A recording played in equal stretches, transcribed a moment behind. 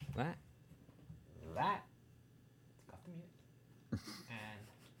That.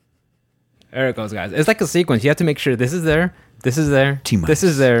 There it goes, guys. It's like a sequence. You have to make sure this is there, this is there, this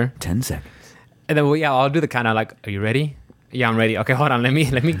is there. 10 seconds. And then, I'll do the kind of like, are you ready? Yeah, I'm ready. Okay, hold on. Let me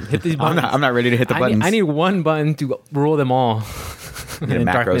hit these buttons. I'm not ready to hit the buttons. I need one button to rule them all. Get a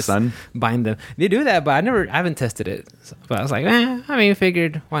macro, son. Bind them. They do that, but I haven't tested it. So, but I was like,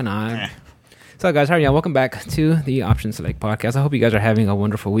 figured, why not? So, guys, how are you? Welcome back to the Option Select podcast. I hope you guys are having a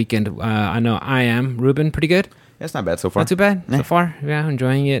wonderful weekend. I know I am. Ruben, pretty good? Yeah, it's not bad so far. Not too bad so far? Yeah,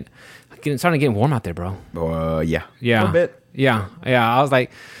 enjoying it. Starting to get warm out there, bro. Yeah. Yeah. A little bit. Yeah. I was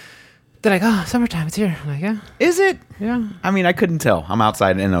like, they're like, oh, summertime, it's here. I'm like, yeah. Is it? Yeah. I mean, I couldn't tell. I'm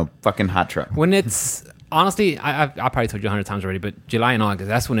outside in a fucking hot truck. When it's, honestly, I probably told you 100 times already, but July and August,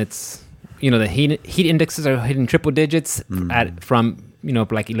 that's when it's, the heat indexes are hitting triple digits from,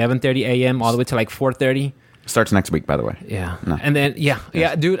 like 11:30 a.m. all the way to like 4:30. Starts next week, by the way. Yeah. No. And then,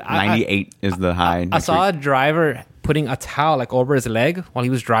 dude. 98 is the high. I saw a driver putting a towel like over his leg while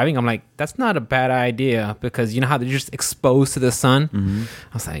he was driving. I'm like, that's not a bad idea because you know how they're just exposed to the sun. Mm-hmm.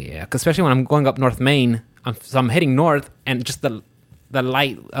 I was like, yeah, 'cause especially when I'm going up North Main, I'm heading north and just the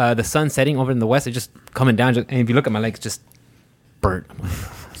light, the sun setting over in the west, it's just coming down. And if you look at my legs, just burnt. I'm like,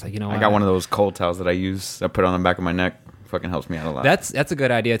 it's like, I got one of those cold towels that I use. I put on the back of my neck. Fucking helps me out a lot. That's a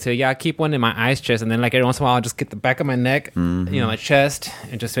good idea too. Yeah, I keep one in my ice chest, and then like every once in a while, I'll just get the back of my neck, my chest,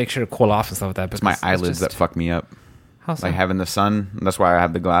 and just make sure to cool off and stuff like that. It's my eyelids that fuck me up. How so? Like having the sun. That's why I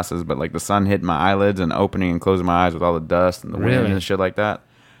have the glasses. But like the sun hitting my eyelids and opening and closing my eyes with all the dust and the wind and shit like that.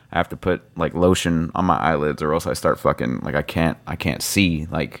 I have to put like lotion on my eyelids, or else I start fucking like I can't see.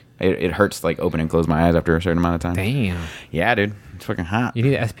 Like it hurts like open and close my eyes after a certain amount of time. Damn. Yeah, dude. It's fucking hot. You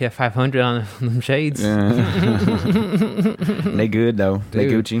need SPF 500 on them shades. Yeah. They good though. Dude. They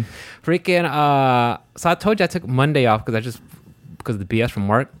Gucci. Freaking. So I told you I took Monday off because of the BS from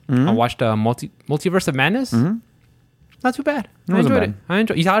work. Mm-hmm. I watched Multiverse of Madness. Mm-hmm. Not too bad. I enjoyed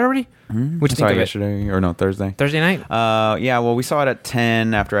it. You saw it already? Mm-hmm. What'd you think of yesterday or no Thursday? Thursday night. Yeah. Well, we saw it at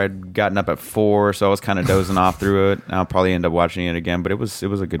 10 after I'd gotten up at 4, so I was kind of dozing off through it. I'll probably end up watching it again, but it was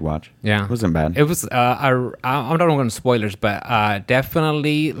a good watch. Yeah, it wasn't bad. It was. I'm not going to spoilers, but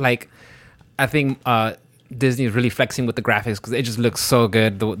definitely like I think Disney is really flexing with the graphics because it just looks so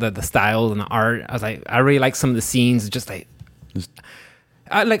good. The style and the art. I was like, I really like some of the scenes. Just like,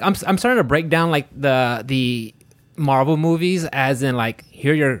 I'm starting to break down like the Marvel movies as in like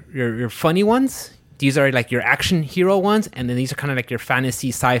here your funny ones, these are like your action hero ones, and then these are kind of like your fantasy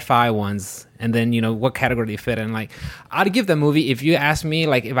sci-fi ones, and then what category they fit in. Like I'd give the movie, if you ask me,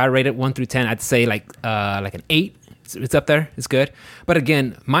 like if I rate it 1 through 10, I'd say like an 8. It's up there, it's good. But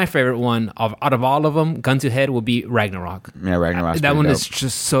again, my favorite one out of all of them, gun to head, will be Ragnarok. Yeah, Ragnarok. That one is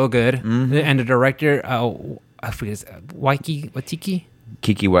just so good. Mm-hmm. And the director, I forget his Waititi. Waititi,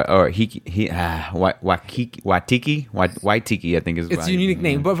 I think is. It's a unique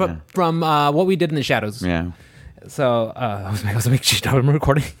name, but from What We Did in the Shadows. Yeah. So I was making sure I'm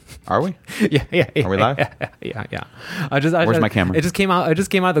recording. Are we? Yeah. Are we live? Yeah. Where's my camera? It just came out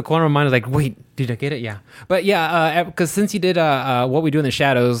of the corner of my mind. I was like, wait, did I get it? Yeah. But yeah, because since he did What We Do in the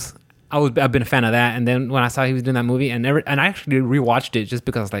Shadows, I've been a fan of that. And then when I saw he was doing that movie, and I actually rewatched it just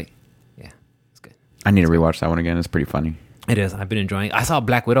because I was like, yeah, it's good. I need to rewatch that one again. It's pretty funny. It is. I've been enjoying it. I saw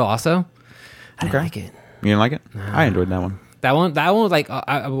Black Widow also. I didn't like it. You didn't like it? I enjoyed that one. That one was like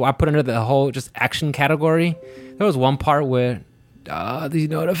I put under the whole just action category. There was one part where these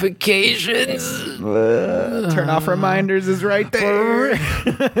notifications. Turn off reminders is right there.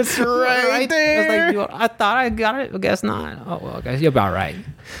 It's right there. It's like, I thought I got it. I guess not. Oh well, I guess you're about right.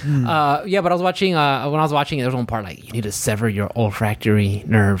 Yeah, but I was watching. When I was watching it, there was one part like you need to sever your olfactory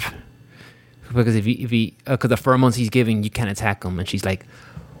nerve. Because if he because the pheromones he's giving, you can't attack him. And she's like,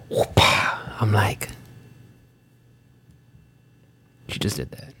 whoop-ah. I'm like, she just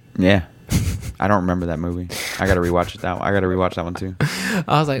did that. Yeah. I don't remember that movie. I got to rewatch it. I got to rewatch that one too.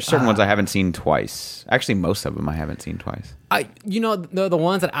 I was like, there's certain ones I haven't seen twice. Actually, most of them I haven't seen twice. The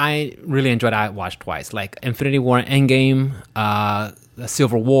ones that I really enjoyed, I watched twice, like Infinity War, Endgame, the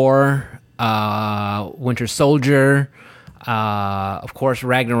Civil War, Winter Soldier. Of course,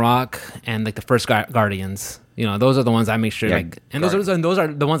 Ragnarok, and like the first Guardians. Those are the ones I make sure and those are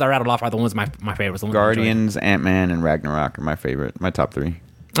the ones I rattled off are the ones my favorites. Guardians, Ant-Man, and Ragnarok are my favorite. My top 3.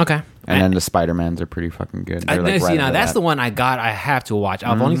 Okay. And then the Spider-Mans are pretty fucking good. That's the one I have to watch.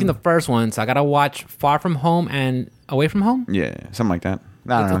 I've only seen the first one, so I gotta watch Far From Home and Away From Home. Yeah, something like that.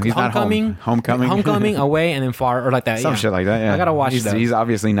 I don't know. He's not home. Homecoming, Away, and then Far, or like that. Some shit like that. Yeah, I gotta watch those. He's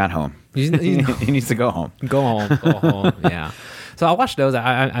obviously not home. He needs to go home. Go home. Yeah. So I watched those.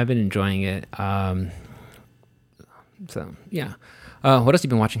 I've been enjoying it. So yeah. What else you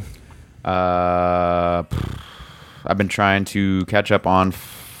been watching? I've been trying to catch up on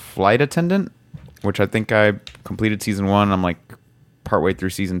Flight Attendant, which I think I completed season 1. I'm like partway through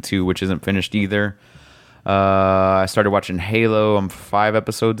season 2, which isn't finished either. I started watching Halo. I'm 5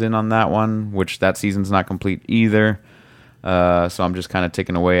 episodes in on that one, which that season's not complete either. So I'm just kind of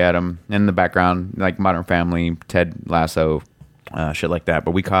ticking away at them in the background, like Modern Family, Ted Lasso, shit like that.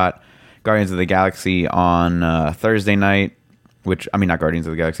 But we caught Guardians of the Galaxy on Thursday night, not Guardians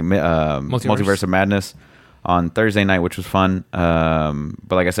of the Galaxy, Multiverse of Madness on Thursday night, which was fun.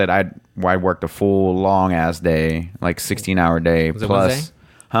 But like I said, I worked a full long ass day, like 16-hour day was plus. It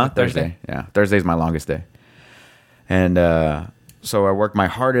Wednesday? Thursday. Yeah, Thursday's my longest day. And so I worked my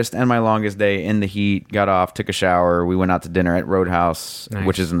hardest and my longest day in the heat, got off, took a shower. We went out to dinner at Roadhouse,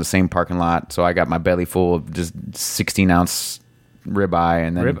 which is in the same parking lot. So I got my belly full of just 16-ounce ribeye.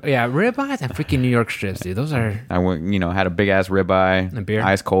 And then ribeyes and freaking New York strips, dude. Those are... I went, had a big-ass ribeye, a beer?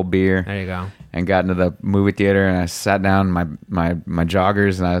 ice cold beer. There you go. And got into the movie theater, and I sat down in my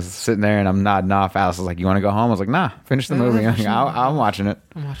joggers, and I was sitting there, and I'm nodding off. Alice was like, "You want to go home?" I was like, "Nah, finish the movie. I'm watching it.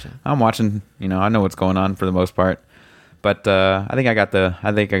 I'm watching. I know what's going on for the most part." But I think I got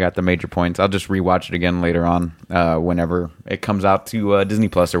the major points. I'll just rewatch it again later on, whenever it comes out to Disney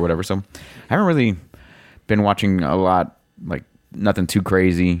Plus or whatever. So I haven't really been watching a lot, like nothing too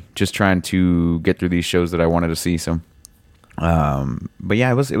crazy. Just trying to get through these shows that I wanted to see. So. But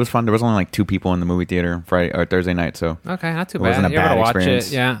yeah, it was fun. There was only like 2 people in the movie theater Friday or Thursday night, so okay, not too bad. It wasn't a bad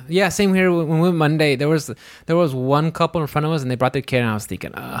experience. Yeah. Same here. When we went Monday, there was one couple in front of us, and they brought their kid, and I was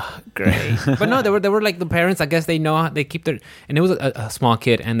thinking, oh, great. But no, they were like the parents. I guess they know they keep their, and it was a small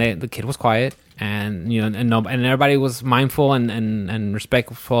kid, and the kid was quiet, and and everybody was mindful and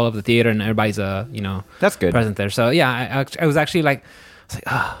respectful of the theater, and everybody's that's good present there. So yeah, I was actually like,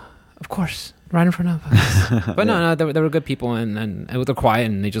 of course. Right in front of us. But no, they were good people, and they were quiet,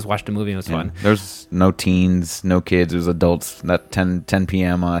 and they just watched the movie. It was fun. There's no teens, no kids. It was adults. That 10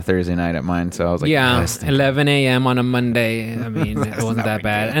 p.m. on a Thursday night at mine. So I was like, 11 a.m. on a Monday. I mean, it wasn't that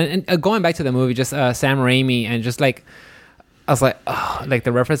bad. And going back to the movie, just Sam Raimi, and just like, I was like, oh, like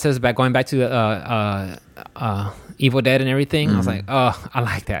the references going back to Evil Dead and everything. I was like, oh, I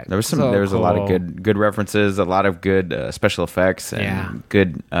like that. There was a lot of good references, a lot of good special effects, and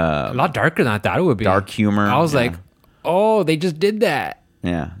good a lot darker than I thought it would be. Dark humor. I was like, oh, they just did that.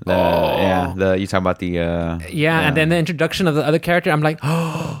 Yeah. You talk about the and then the introduction of the other character. I'm like,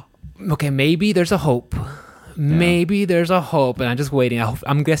 oh, okay, maybe there's a hope. Maybe there's a hope, and I'm just waiting.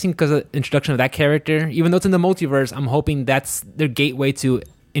 I'm guessing because of the introduction of that character, even though it's in the multiverse, I'm hoping that's their gateway to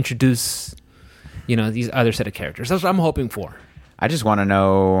introduce, these other set of characters. That's what I'm hoping for. I just want to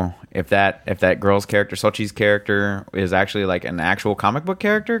know if that girl's character, Sochi's character, is actually like an actual comic book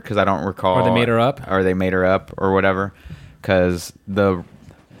character, because I don't recall. Or they made her up. Or whatever. Because the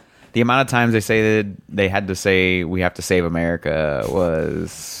amount of times they had to say we have to save America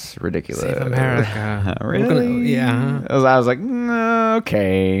was ridiculous. Save America. Really? Yeah. I was like,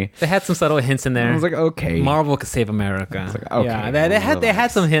 okay. They had some subtle hints in there. I was like, okay. Marvel could save America. I was like, okay. Yeah, they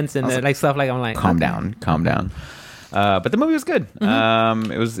had some hints in there, like stuff like, I'm like, calm down. But the movie was good.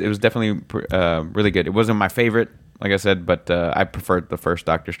 It was definitely really good. It wasn't my favorite, like I said, but I preferred the first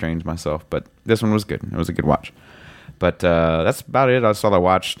Doctor Strange myself. But this one was good. It was a good watch. But that's about it. That's all I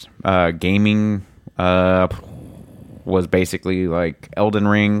watched. Gaming was basically like Elden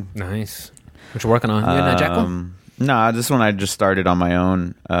Ring. Nice. What you working on? You in that Jackal? No, this one I just started on my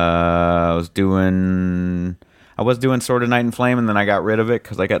own. I was doing Sword of Night and Flame, and then I got rid of it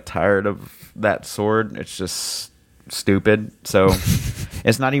because I got tired of that sword. It's just stupid. So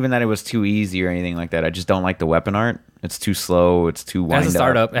it's not even that it was too easy or anything like that. I just don't like the weapon art. It's too slow. It's too wind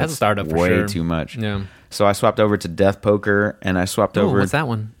up. It has a startup for way sure. Too much. Yeah. So I swapped over to Death Poker, and I swapped over. What's that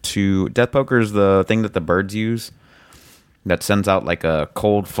one? To Death Poker is the thing that the birds use that sends out like a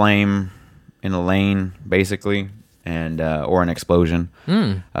cold flame in a lane, basically, and or an explosion.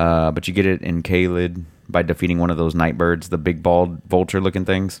 But you get it in Caelid by defeating one of those night birds, the big bald vulture-looking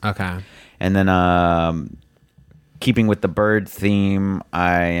things. Okay. And then, keeping with the bird theme,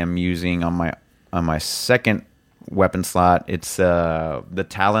 I am using on my second weapon slot. It's the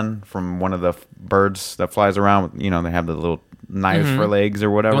Talon from one of the birds that flies around. They have the little knives for legs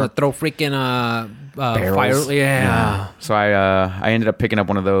or whatever. You want to throw freaking barrels. fire? Yeah. So I ended up picking up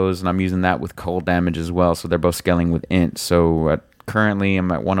one of those, and I'm using that with cold damage as well. So they're both scaling with int. So currently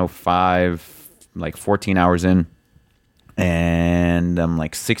I'm at 105, like 14 hours in, and I'm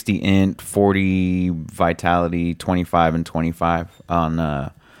like 60 int, 40 vitality, 25 and 25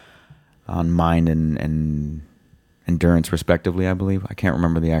 on mind and endurance respectively, I believe. I can't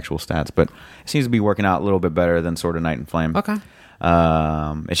remember the actual stats, but it seems to be working out a little bit better than Sword of Night and Flame. Okay.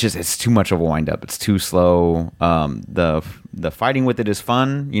 It's too much of a wind up. It's too slow. The fighting with it is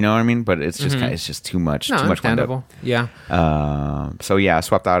fun, you know what I mean? But it's just it's just too much. No, too much wind up. Yeah. So yeah, I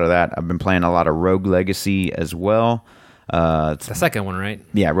swapped out of that. I've been playing a lot of Rogue Legacy as well. It's the second one, right?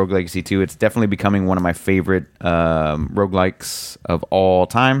 Yeah, Rogue Legacy 2. It's definitely becoming one of my favorite roguelikes of all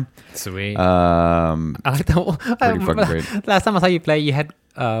time. Sweet. I like that. Pretty fucking great. Last time I saw you play, you had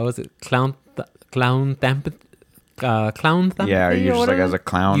was it Clown Thamp? Clown Thamp? Yeah, you're just like as a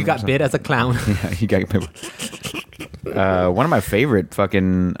clown. You got bit as a clown. Yeah, you got bit. One of my favorite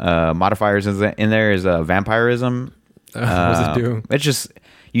fucking modifiers in there is vampirism. What does it do? It's just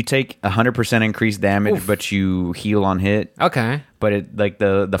you take 100% increased damage, but you heal on hit. Okay. But it like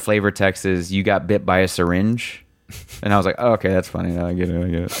the flavor text is you got bit by a syringe, and I was like, oh, okay, that's funny. I get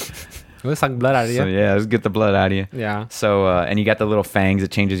it. Let's suck blood out of you. So yeah, let's get the blood out of you. Yeah. So and you got the little fangs. It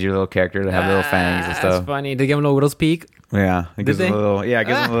changes your little character to have little fangs and stuff. That's funny. Did you give him a little widow's peak? Yeah, it gives him a little. Yeah, it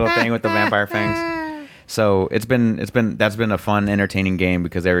gives him a little thing with the vampire fangs. So that's been a fun, entertaining game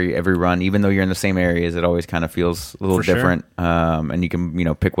because every run, even though you're in the same areas, it always kind of feels a little different. Sure. And you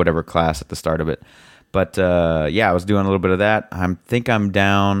can pick whatever class at the start of it. But yeah, I was doing a little bit of that. I think I'm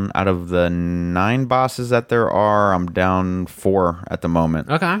down out of the 9 bosses that there are. I'm down 4 at the moment.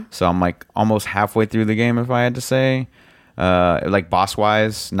 Okay. So I'm like almost halfway through the game, if I had to say. Like boss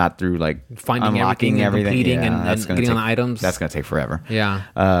wise, not through like finding unlocking everything, completing yeah, and getting on the items. That's gonna take forever. Yeah.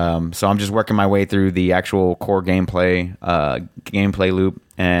 So I'm just working my way through the actual core gameplay loop,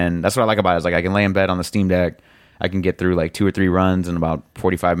 and that's what I like about it. Is like I can lay in bed on the Steam Deck, I can get through like 2 or 3 runs in about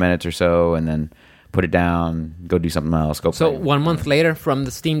 45 minutes or so, and then put it down, go do something else. So 1 month later from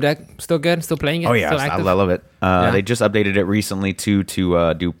the Steam Deck, still good, still playing it. Oh yeah, I love it. They just updated it recently to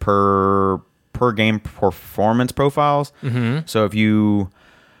do per game performance profiles. Mm-hmm. So if you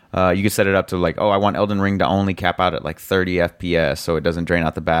could set it up to like, I want Elden Ring to only cap out at like 30 FPS so it doesn't drain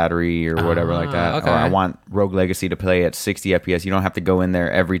out the battery or whatever like that. Okay. Or I want Rogue Legacy to play at 60 FPS. You don't have to go in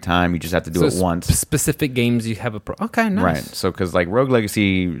there every time. You just have to do it once. Specific games you have okay, nice. Right. So because like Rogue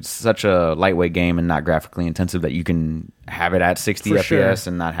Legacy is such a lightweight game and not graphically intensive that you can have it at 60 FPS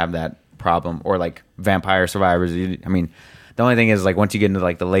and not have that problem. Or like Vampire Survivors. I mean, the only thing is like once you get into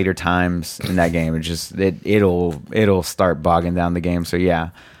like the later times in that game, it'll start bogging down the game. So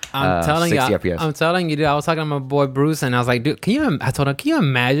yeah. I'm telling 60 you, FPS. I'm telling you, dude. I was talking to my boy Bruce, and I was like, dude, I told him, can you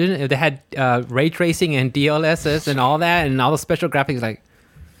imagine if they had ray tracing and DLSS and all that, and all the special graphics? Like,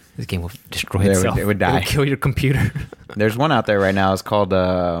 this game will destroy itself. It would die. It would kill your computer. There's one out there right now. It's called.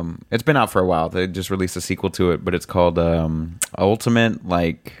 It's been out for a while. They just released a sequel to it, but it's called Ultimate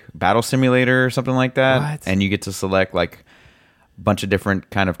like Battle Simulator or something like that. What? And you get to select like bunch of different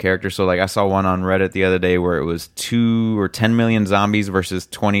kind of characters. So like I saw one on Reddit the other day where it was 2 or 10 million zombies versus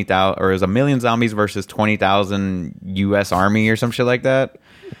 20,000, or it was 1 million zombies versus 20,000 US Army or some shit like that.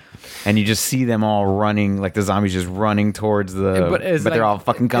 And you just see them all running, like the zombies just running towards but they're all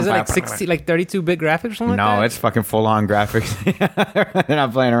fucking gunfire. Is it like 32-bit graphics or something like that? No, it's fucking full-on graphics. They're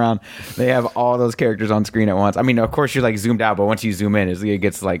not playing around. They have all those characters on screen at once. I mean, of course you're like zoomed out, but once you zoom in, it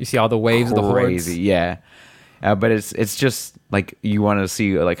gets like you see all the waves, the hordes. Crazy, yeah. But it's just like you want to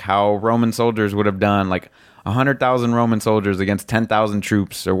see like how Roman soldiers would have done like 100,000 Roman soldiers against 10,000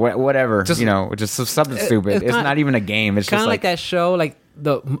 troops or whatever, just something stupid. It's not even a game. It's kind just of like that show, like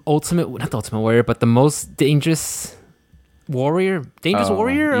not the Ultimate Warrior, but the most dangerous warrior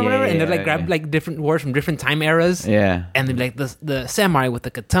or whatever, and they like grab like different wars from different time eras, and then like the samurai with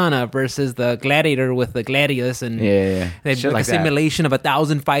the katana versus the gladiator with the gladius, and they have like a simulation of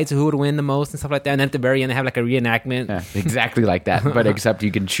 1,000 fights, who would win the most and stuff like that, and then at the very end they have like a reenactment, exactly like that, but except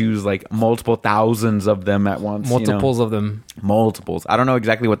you can choose like multiple thousands of them at once, multiples of them. I don't know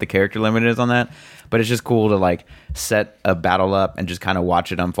exactly what the character limit is on that, but it's just cool to like set a battle up and just kind of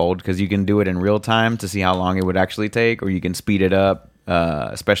watch it unfold, because you can do it in real time to see how long it would actually take, or you can speed it up,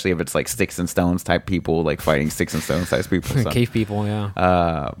 especially if it's like sticks and stones type people, like fighting sticks and stones type people. So. Cave people, yeah.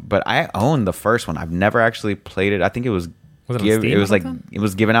 But I own the first one. I've never actually played it. I think it was it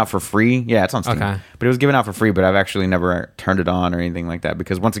was given out for free. Yeah, it's on Steam. Okay. But it was given out for free, but I've actually never turned it on or anything like that,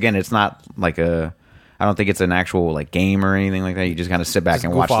 because once again, it's not like I don't think it's an actual like game or anything like that. You just kind of sit back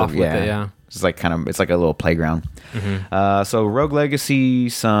and watch it. Yeah. It's like it's like a little playground. Mm-hmm. So Rogue Legacy,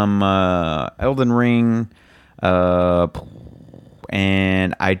 some Elden Ring,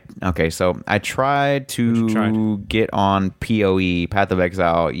 and so I tried to get on PoE, Path of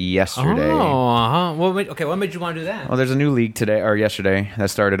Exile, yesterday. Oh, what made you want to do that? Well, there's a new league today or yesterday that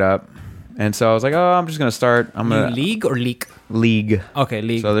started up. And so I was like, I'm just going to start. League or leak? League. Okay,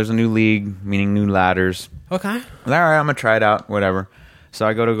 league. So there's a new league, meaning new ladders. Okay. All right, I'm going to try it out, whatever. So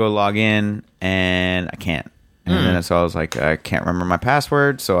I go log in, and I can't. And then so I was like, I can't remember my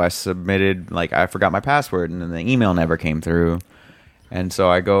password. So I submitted, like, I forgot my password, and then the email never came through. And so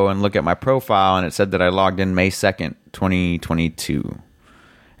I go and look at my profile, and it said that I logged in May 2nd, 2022.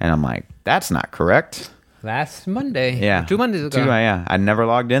 And I'm like, that's not correct. Last Monday. Yeah. 2 Mondays ago. Yeah. I never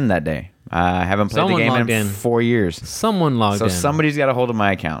logged in that day. I haven't played the game in 4 years. Someone logged in. So somebody's got a hold of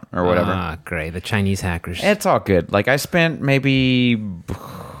my account or whatever. Ah, great. The Chinese hackers. It's all good. Like, I spent maybe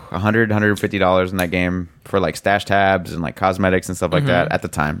 $150 in that game for like stash tabs and like cosmetics and stuff like that at the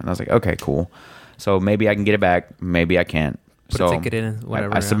time. And I was like, okay, cool. So maybe I can get it back. Maybe I can't. Put a ticket in,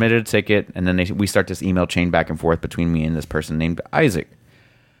 whatever. I submitted a ticket, and then we start this email chain back and forth between me and this person named Isaac.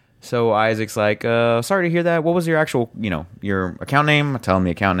 So Isaac's like, sorry to hear that. What was your actual, your account name? I tell him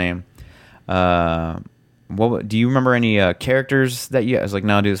the account name. What do you remember any characters that you? I was like,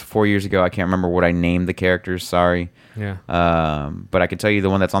 no, dude, it's 4 years ago. I can't remember what I named the characters. Sorry. Yeah. But I can tell you the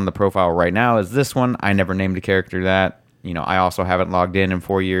one that's on the profile right now is this one. I never named a character that. I also haven't logged in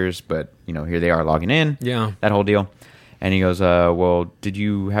 4 years, but here they are logging in. Yeah. That whole deal. And he goes, well, did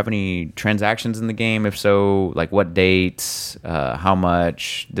you have any transactions in the game? If so, like what dates, how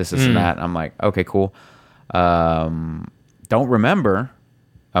much, this and that. I'm like, okay, cool. Don't remember.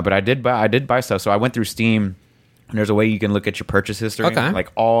 But I did buy stuff. So I went through Steam, and there's a way you can look at your purchase history,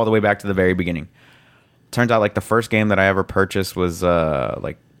 like all the way back to the very beginning. Turns out, like the first game that I ever purchased was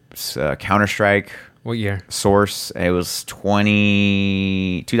Counter-Strike. What year? Source. It was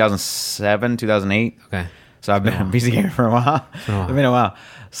 2007, 2008. Okay. So I've been a PC gamer for a while. It's been a while.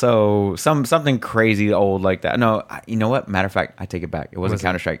 So something crazy old like that. No, you know what? Matter of fact, I take it back. It wasn't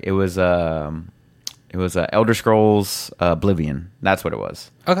Counter-Strike. It was Elder Scrolls Oblivion. That's what it was.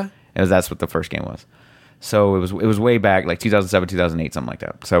 Okay. That's what the first game was. So it was way back, like 2007, 2008, something like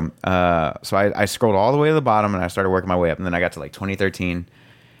that. So I scrolled all the way to the bottom, and I started working my way up, and then I got to like 2013,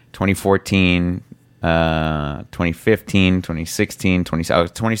 2014, 2015, 2016,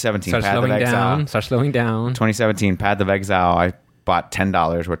 2017. Start slowing down. 2017, Path of Exile. I bought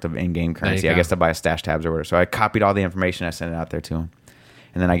 $10 worth of in-game currency, I guess, to buy stash tabs or whatever. So I copied all the information. I sent it out there to him.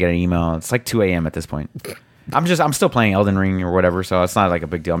 And then I get an email. It's like 2 a.m. at this point. I'm still playing Elden Ring or whatever, so it's not like a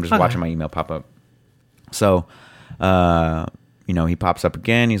big deal. I'm just watching my email pop up. So, he pops up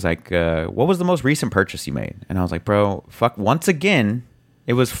again. He's like, what was the most recent purchase you made? And I was like, bro, fuck, once again,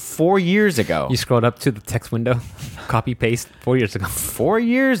 it was 4 years ago. You scrolled up to the text window, copy, paste, 4 years ago. 4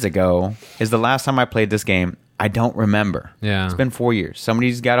 years ago is the last time I played this game. I don't remember. Yeah. It's been 4 years.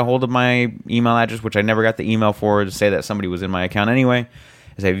 Somebody's got a hold of my email address, which I never got the email for, to say that somebody was in my account anyway.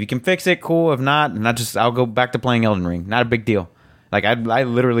 I say, if you can fix it, cool. If not, I'll go back to playing Elden Ring. Not a big deal. Like, I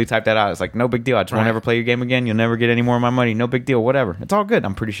literally typed that out. It's like, no big deal. I just won't ever play your game again. You'll never get any more of my money. No big deal. Whatever. It's all good.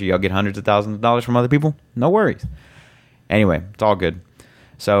 I'm pretty sure y'all get hundreds of thousands of dollars from other people. No worries. Anyway, it's all good.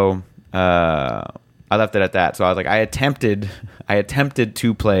 So, I left it at that. So I was like, I attempted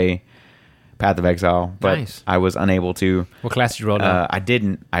to play Path of Exile, but I was unable to. What class did you roll out? I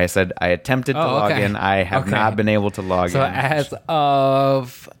didn't. I said I attempted to log in. I have not been able to log in. So as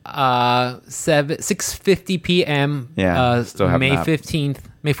of 6:50 p.m. Still have May not. 15th,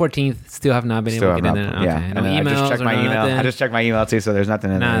 May 14th, still have not been able to get in there. Okay. Yeah, No and emails. I just checked my email. Nothing. I just checked my email too, so there's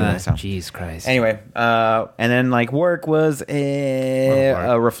nothing in there. So. Jesus Christ. Anyway, and then like work was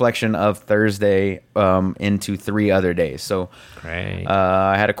a reflection of Thursday into 3 other days. So great.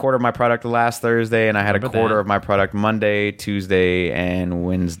 I had a quarter of my product last Thursday, and I had a quarter of my product Monday, Tuesday, and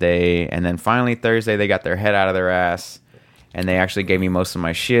Wednesday, and then finally Thursday they got their head out of their ass, and they actually gave me most of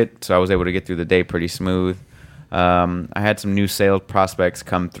my shit, so I was able to get through the day pretty smooth. I had some new sales prospects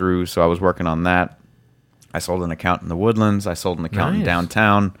come through, so I was working on that. I sold an account in the Woodlands. I sold an account in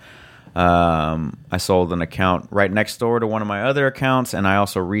downtown. I sold an account right next door to one of my other accounts, and I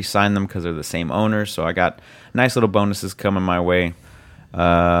also re-signed them because they're the same owners. So I got nice little bonuses coming my way,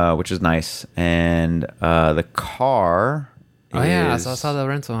 which is nice. And the car I saw the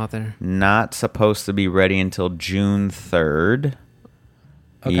rental out there. Not supposed to be ready until June 3rd.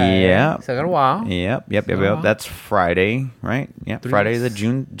 Okay. Yeah. So I got a while. Yep. That's Friday, right? Yeah, Friday the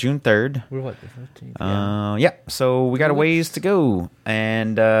June 3rd. We're what, the 15th? Yeah. So we got a ways to go,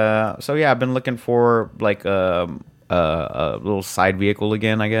 and so yeah, I've been looking for like a little side vehicle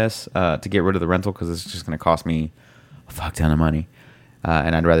again, I guess, to get rid of the rental because it's just going to cost me a fuck ton of money,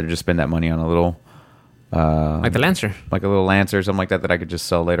 and I'd rather just spend that money on a little. Like the Lancer. Like a little Lancer or something like that I could just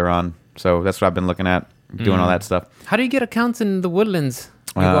sell later on. So that's what I've been looking at, doing all that stuff. How do you get accounts in the Woodlands?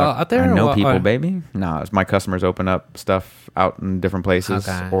 You go out there? I know or, people, baby. No, it's my customers open up stuff out in different places.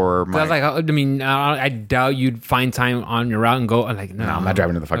 Okay. Or I was like, I mean, I doubt you'd find time on your route and go. Like, no, I'm not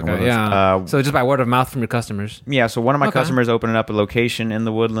driving to the fucking Woodlands. Yeah. So just by word of mouth from your customers. Yeah. So one of my customers opened up a location in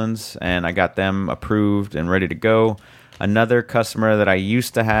the Woodlands, and I got them approved and ready to go. Another customer that I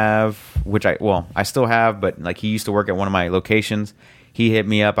used to have, which I still have, but like he used to work at one of my locations. He hit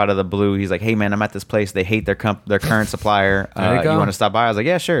me up out of the blue. He's like, "Hey man, I'm at this place. They hate their current supplier. You want to stop by?" I was like,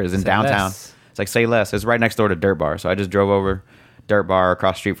 "Yeah, sure." It's in downtown. Less. It's like Say Less. It's right next door to Dirt Bar. So I just drove over Dirt Bar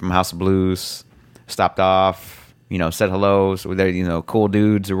across the street from House of Blues. Stopped off, said hello. So they're cool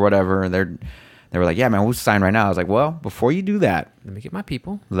dudes or whatever. And they were like, "Yeah man, we'll sign right now." I was like, "Well, before you do that, let me get my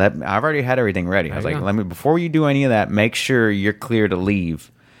people. I've already had everything ready." I was like, before you do any of that, make sure you're clear to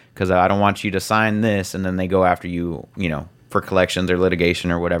leave, because I don't want you to sign this and then they go after you, for collections or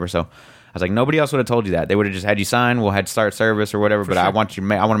litigation or whatever." So I was like, nobody else would have told you that. They would have just had you sign. We'll had start service or whatever. But sure. I want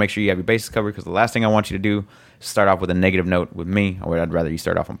to make sure you have your bases covered, because the last thing I want you to do is start off with a negative note with me. Or I'd rather you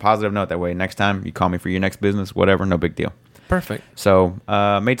start off on a positive note. That way, next time you call me for your next business, whatever, no big deal. Perfect. So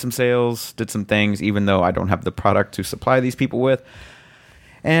made some sales, did some things, even though I don't have the product to supply these people with.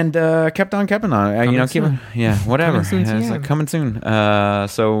 And kept on. Whatever. It's like coming soon.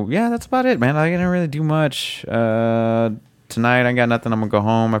 So yeah, that's about it, man. I didn't really do much. Tonight I got nothing. I'm gonna go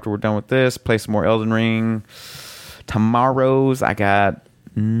home after we're done with this. Play some more Elden Ring. Tomorrow's I got.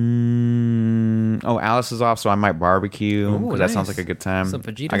 Alice is off, so I might barbecue, because that sounds like a good time. Some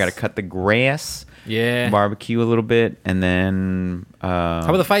fajitas. I got to cut the grass. Yeah. Barbecue a little bit, and then. How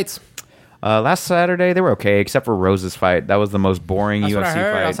were the fights? Last Saturday they were okay, except for Rose's fight. That was the most boring UFC fight.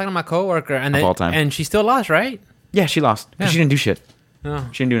 I was talking to my coworker, and of all time. And she still lost, right? Yeah, she lost. Yeah. She didn't do shit. No.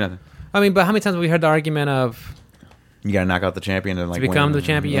 She didn't do nothing. I mean, but how many times have we heard the argument of you gotta knock out the champion and to become the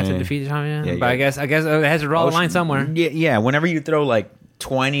champion, you have to defeat the champion? Yeah, but I guess it has to draw the line somewhere. Yeah. Whenever you throw like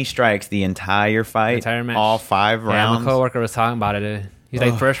 20 strikes the entire fight, match. all 5 rounds. My coworker was talking about it. He's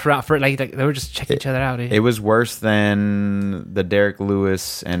like, first round, like they were just checking each other out. It was worse than the Derek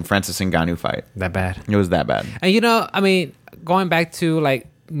Lewis and Francis Ngannou fight. That bad. It was that bad. And I mean, going back to like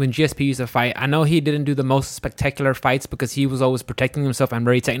when GSP used to fight, I know he didn't do the most spectacular fights because he was always protecting himself and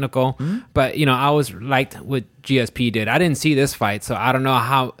very technical. Mm-hmm. But I always liked what GSP did. I didn't see this fight, so I don't know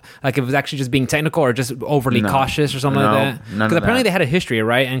how, like, if it was actually just being technical or just overly cautious or something like that. Because apparently they had a history,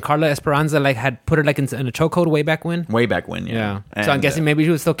 right? And Carla Esperanza had put it like in a chokehold way back when. Way back when, yeah. So I'm guessing maybe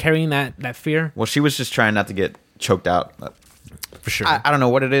she was still carrying that fear. Well, she was just trying not to get choked out. For sure. I don't know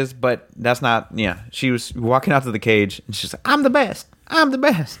what it is, but that's not. Yeah, she was walking out to the cage and she's like, "I'm the best. I'm the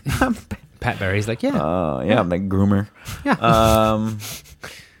best." Pat Barry's like, "Yeah, I'm like groomer." Yeah.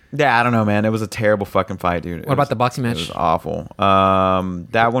 Yeah, I don't know, man. It was a terrible fucking fight, dude. What about the boxing match? It was awful.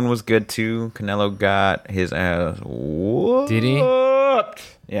 That one was good too. Canelo got his ass whooped. Did he?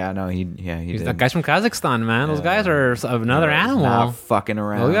 Yeah, no, he did. The guys from Kazakhstan, man. Those guys are another animal. Not fucking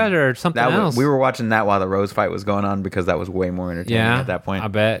around. Those guys are something else. We were watching that while the Rose fight was going on, because that was way more entertaining at that point. I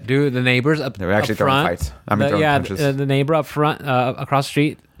bet, dude. The neighbors they were actually throwing fights. Throwing punches. The neighbor up front, across the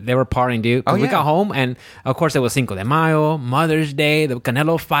street, they were partying, dude. We got home, and of course it was Cinco de Mayo, Mother's Day, the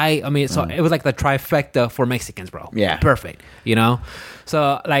Canelo fight. I mean, so it was like the trifecta for Mexicans, bro. Yeah, perfect.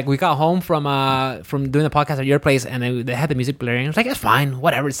 So like we got home from doing the podcast at your place, and they had the music blaring. I was like, it's fine,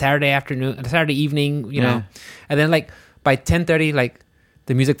 whatever. It's Saturday evening, you know. And then like by 10:30, like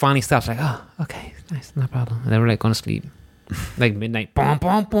the music finally stops. Like, oh, okay, nice, no problem. And then we're like going to sleep, like midnight. Boom,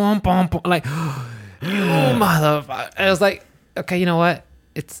 boom, boom, boom, boom. Like, oh motherfucker! I was like, okay, you know what?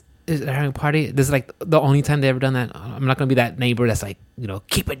 They're having a party. This is like the only time they ever done that. I'm not gonna be that neighbor that's like,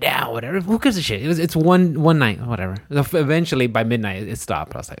 keep it down, whatever. Who gives a shit? It's one night, whatever. Eventually by midnight it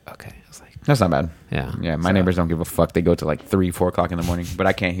stopped. I was like, okay. I was like, that's not bad. Yeah. My neighbors don't give a fuck. They go to like 3-4 o'clock in the morning, but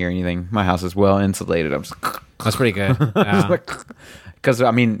I can't hear anything. My house is well insulated. I'm just that's pretty good. Yeah. Because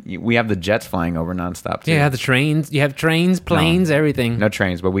I mean, we have the jets flying over nonstop. Too. Yeah, the trains. You have trains, planes, everything. No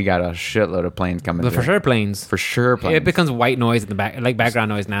trains, but we got a shitload of planes coming. But for sure, planes. For sure, planes. It becomes white noise in the back, like background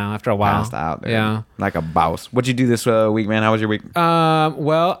noise now. After a while, passed out there. Yeah, like a boss. What'd you do this week, man? How was your week?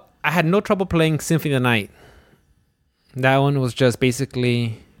 Well, I had no trouble playing Symphony of the Night. That one was just basically,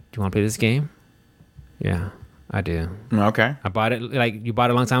 do you want to play this game? Yeah, I do. Okay. I bought it. Like, you bought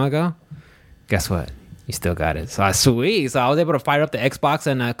it a long time ago. Guess what? You still got it. So sweet. So I was able to fire up the Xbox,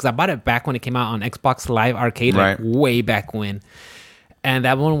 and because I bought it back when it came out on Xbox Live Arcade, like way back when. And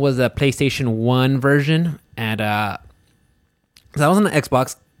that one was a PlayStation 1 version, and so I was on the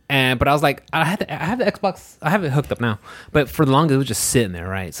Xbox, but I was like, I have the Xbox, I have it hooked up now, but for the longest it was just sitting there,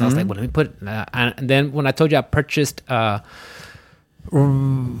 right? So I was like, well, let me put. And then when I told you I purchased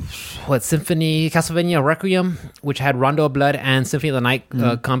Castlevania Requiem, which had Rondo of Blood and Symphony of the Night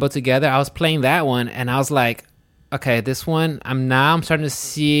combo together. I was playing that one, and I was like, okay, this one, I'm starting to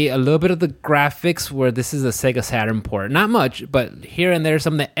see a little bit of the graphics where this is a Sega Saturn port. Not much, but here and there,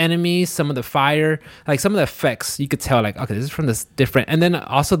 some of the enemies, some of the fire, like some of the effects, you could tell, like, okay, this is from this different. And then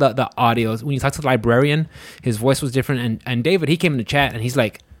also the audio. When you talk to the librarian, his voice was different. And David, he came in the chat, and he's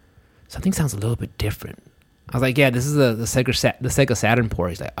like, something sounds a little bit different. I was like, yeah, this is the Sega Saturn port.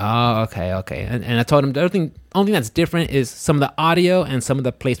 He's like, oh, okay. And I told him the only thing that's different is some of the audio and some of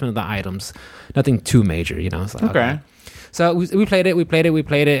the placement of the items. Nothing too major, you know. It's like, okay. So we played it,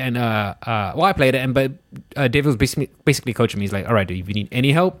 and I played it, but David was basically coaching me. He's like, all right, dude, if you need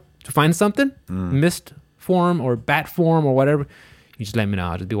any help to find something, mist form or bat form or whatever, you just let me know.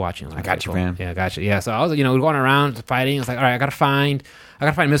 I'll just be watching. Like, I got you, man. Yeah, I got you. Yeah, so I was, going around fighting. I was like, all right, I gotta find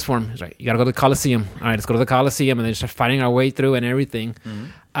Mistform. He's like, you gotta go to the Coliseum. All right, let's go to the Coliseum, and then start fighting our way through and everything.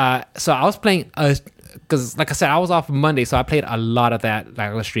 So I was playing, because like I said, I was off Monday, so I played a lot of that.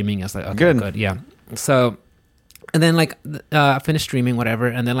 Like I was streaming. I was like, okay, good, yeah. So, and then like I finished streaming, whatever,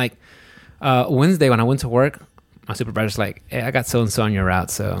 and then like Wednesday when I went to work, my supervisor's like, hey, I got so and so on your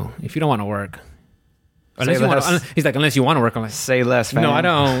route, so if you don't want to work. He's like, unless you want to work. I'm like, say less, fam. No, I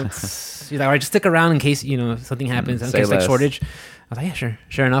don't. He's like, all right, just stick around in case something happens, in case like shortage. I was like, yeah, sure.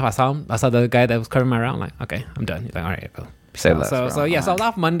 Sure enough, I saw him. I saw the guy that was covering my route. I'm like, okay, I'm done. He's like, all right, go. Say less. So I was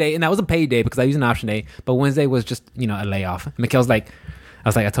off Monday, and that was a paid day because I used an option day. But Wednesday was just a layoff. Mikkel's like, I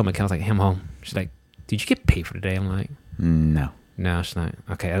told Mikkel, I was like, I'm home. She's like, did you get paid for the day? I'm like, no, she's not.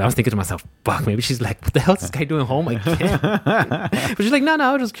 Okay. And I was thinking to myself, fuck, maybe she's like, what the hell is this guy doing home again? But she's like, no,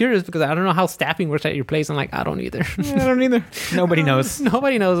 I was just curious because I don't know how staffing works at your place. I'm like, I don't either. Nobody knows.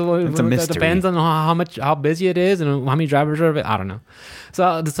 Nobody knows. It's a mystery. It depends on how busy it is and how many drivers are. I don't know.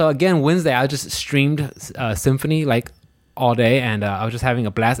 So again, Wednesday, I just streamed Symphony like all day, and I was just having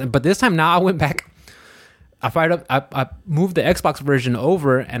a blast. But this time now I went back. I fired up. I moved the Xbox version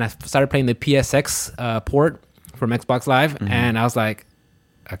over, and I started playing the PSX port from Xbox Live, and I was like,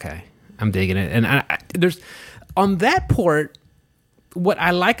 okay, I'm digging it. And there's on that port, what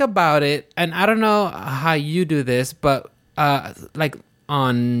I like about it, and I don't know how you do this, but like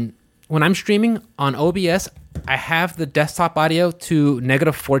when I'm streaming on OBS, I have the desktop audio to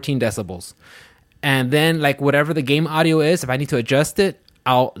negative 14 decibels, and then like whatever the game audio is, if I need to adjust it,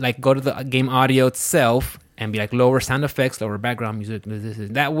 I'll like go to the game audio itself and be like lower sound effects, lower background music.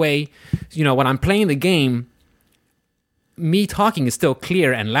 That way, when I'm playing the game, me talking is still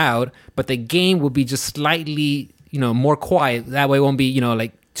clear and loud, but the game will be just slightly, more quiet. That way it won't be,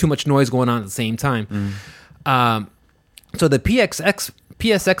 like too much noise going on at the same time. So the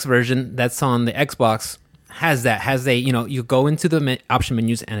PSX version that's on the Xbox has you go into the option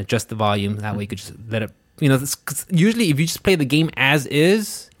menus and adjust the volume. That way you could just let it, cause usually if you just play the game as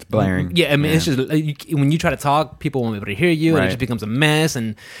is, it's blaring. Yeah, I mean, it's just when you try to talk, people won't be able to hear you, and it just becomes a mess.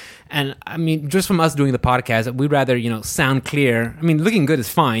 And I mean, just from us doing the podcast, we'd rather, sound clear. I mean, looking good is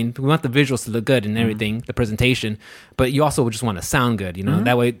fine. We want the visuals to look good and everything, the presentation. But you also just want to sound good,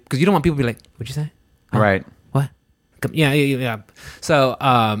 that way, because you don't want people to be like, what'd you say? Huh? Right. What? Yeah. So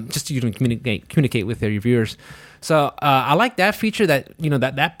just to communicate with your viewers. So I like that feature that,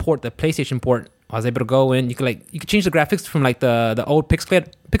 that port, the PlayStation port, I was able to go in. You could change the graphics from like the old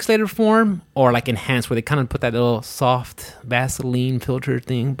pixelated form or like enhanced, where they kind of put that little soft Vaseline filter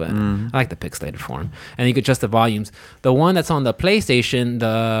thing. But I like the pixelated form, and you could adjust the volumes. The one that's on the PlayStation,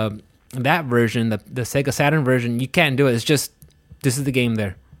 that version, the Sega Saturn version, you can't do it. It's just this is the game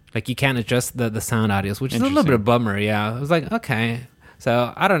there. Like you can't adjust the sound audios, which is a little bit of a bummer. Yeah, I was like, okay.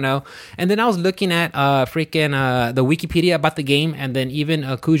 So I don't know. And then I was looking at the Wikipedia about the game, and then even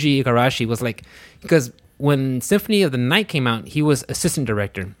Koji Igarashi was like, because when Symphony of the Night came out, he was assistant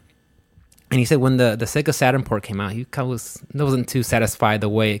director, and he said when the Sega Saturn port came out, he wasn't too satisfied the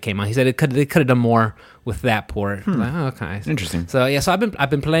way it came out. He said they could have done more with that port. Like, oh, okay, interesting. So yeah, so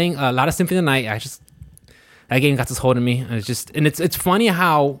I've been playing a lot of Symphony of the Night. That game got this hold of me, and it's funny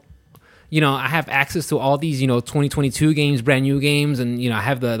how. I have access to all these, 2022 games, brand new games, and, I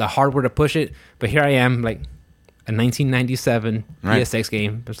have the hardware to push it. But here I am, like a 1997 PSX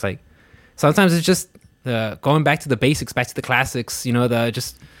game. It's like, sometimes it's just going back to the basics, back to the classics, I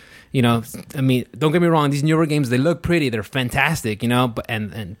mean, don't get me wrong, these newer games, they look pretty, they're fantastic,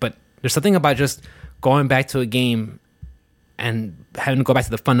 but there's something about just going back to a game and having to go back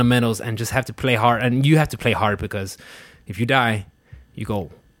to the fundamentals and just have to play hard. And you have to play hard because if you die, you go...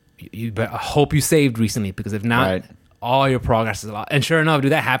 I hope you saved recently, because if not, all your progress is a lot. And sure enough,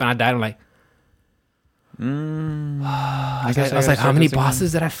 dude, that happened. I died. I'm like, I was like, how many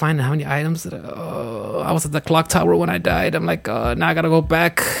bosses did I find? How many items did I was at the clock tower when I died. I'm like, now I gotta go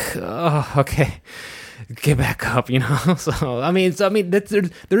back. Okay, get back up, So I mean,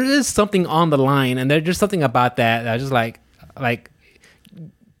 there is something on the line, and there's just something about that I just like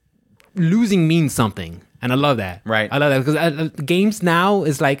losing means something, and I love that. Right. I love that because games now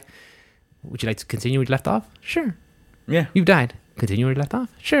is like, would you like to continue where you left off? Sure. Yeah. You've died. Continue where you left off?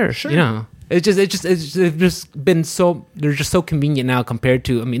 Sure. It's just been so, they're just so convenient now compared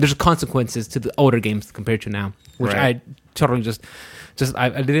to, I mean, there's consequences to the older games compared to now, which right. I totally I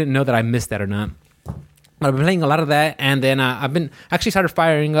didn't know that I missed that or not. But I've been playing a lot of that, and then I've been actually started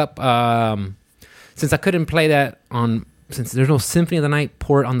firing up, since I couldn't play that since there's no Symphony of the Night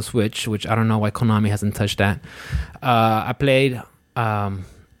port on the Switch, which I don't know why Konami hasn't touched that. I played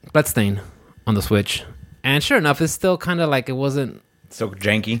Bloodstain on the Switch, and sure enough, it's still kind of like it wasn't so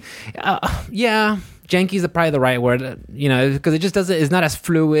janky. Yeah, janky is probably the right word, because it just doesn't. It's not as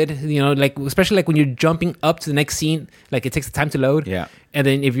fluid, like especially like when you're jumping up to the next scene, like it takes time to load. Yeah, and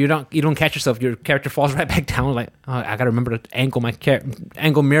then if you don't catch yourself, your character falls right back down. Like, I gotta remember to angle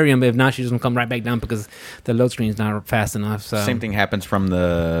Miriam, but if not, she's gonna come right back down because the load screen is not fast enough. So same thing happens from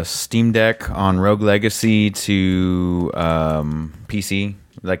the Steam Deck on Rogue Legacy to PC.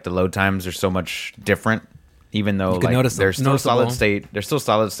 Like the load times are so much different. Even though like they're still solid state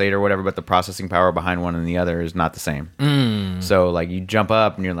or whatever, but the processing power behind one and the other is not the same. So like you jump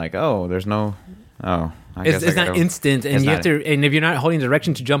up and you're like, it's not instant, and and if you're not holding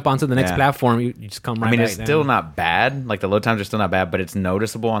direction to jump onto the next platform, you just come right. I mean, it's still not bad. Like the load times are still not bad, but it's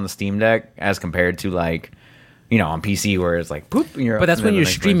noticeable on the Steam Deck as compared to like, on PC where it's like poop. But that's when you're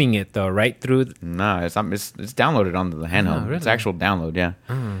streaming it though, right? No, it's not. It's downloaded onto the handheld. Really? It's actual download, yeah.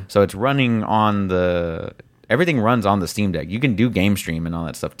 So it's running on the. Everything runs on the Steam Deck. You can do game stream and all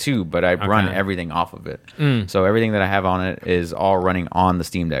that stuff too, but I run everything off of it. So everything that I have on it is all running on the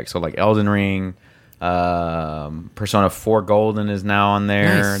Steam Deck. So like Elden Ring, Persona 4 Golden is now on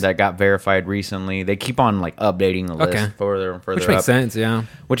there. Nice. That got verified recently. They keep on like updating the list further and further which makes sense, yeah.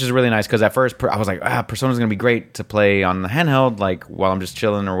 Which is really nice because at first I was like, Persona's going to be great to play on the handheld like while I'm just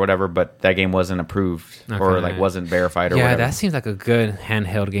chilling or whatever, but that game wasn't approved or like wasn't verified or whatever. Yeah, that seems like a good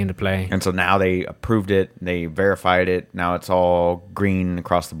handheld game to play. And so now they approved it, they verified it. Now it's all green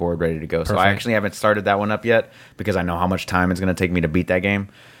across the board, ready to go. Perfect. So I actually haven't started that one up yet because I know how much time it's going to take me to beat that game.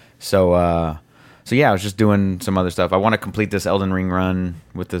 So yeah, I was just doing some other stuff. I want to complete this Elden Ring run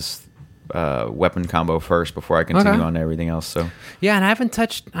with this weapon combo first before I continue on to everything else. So yeah, and I haven't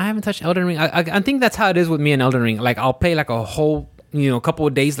touched Elden Ring. I think that's how it is with me and Elden Ring. Like I'll play like a whole couple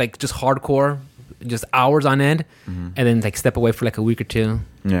of days, like just hardcore, just hours on end, and then like step away for like a week or two,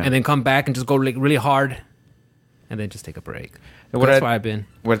 and then come back and just go like really hard, and then just take a break. That's why I've been.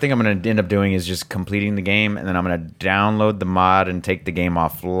 What I think I'm going to end up doing is just completing the game, and then I'm going to download the mod and take the game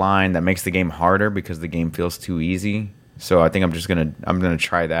offline. That makes the game harder because the game feels too easy. So I think I'm gonna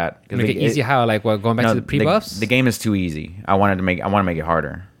try that. Make it easy? How like what? Going back to the pre-buffs? The game is too easy. I want to make it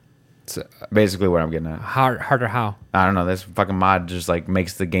harder. So, basically, what I'm getting at. Harder how? I don't know. This fucking mod just like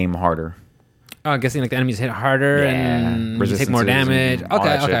makes the game harder. Oh, I'm guessing like the enemies hit harder and you take more damage.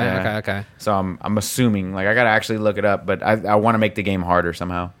 Okay. So I'm assuming like I gotta actually look it up, but I want to make the game harder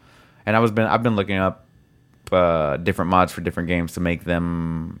somehow. And I've been looking up different mods for different games to make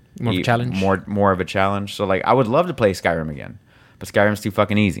them more of a challenge. More of a challenge. So like I would love to play Skyrim again, but Skyrim's too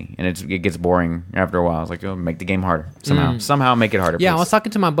fucking easy and it gets boring after a while. I was like, make the game harder somehow make it harder. Yeah, please. I was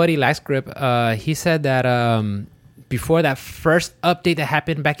talking to my buddy Laxgrip. He said that. Before that first update that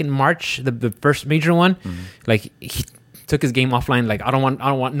happened back in March, the first major one, like he took his game offline. Like I don't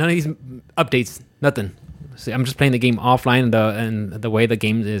want none of these updates, nothing. So I'm just playing the game offline. And the way the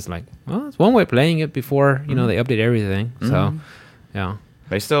game is like, well, it's one way of playing it before they update everything. So yeah,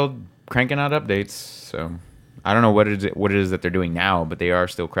 they still cranking out updates. So I don't know what it is that they're doing now, but they are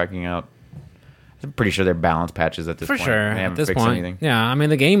still cracking out. I'm pretty sure they're balance patches at this point. For sure, they haven't at this fixed point, anything. Yeah, I mean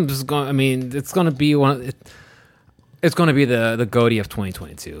the game's going. I mean it's going to be one. It's going to be the GOTY of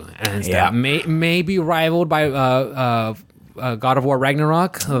 2022, and may be rivaled by God of War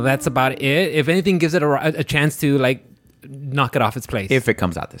Ragnarok. That's about it. If anything, gives it a chance to like knock it off its place. If it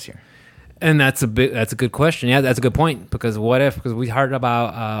comes out this year, and that's a good question. Yeah, that's a good point because what if? Because we heard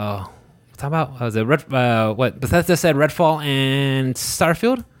about what Bethesda said Redfall and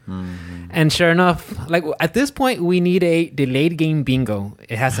Starfield. And sure enough, like at this point, we need a delayed game bingo.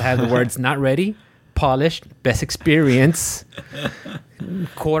 It has to have the words "not ready." Polished, best experience,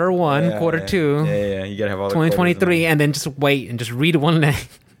 quarter one, quarter two. Yeah. You gotta have all 2023, and then just wait and just read read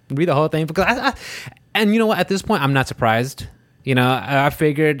the whole thing because and you know what? At this point, I'm not surprised. I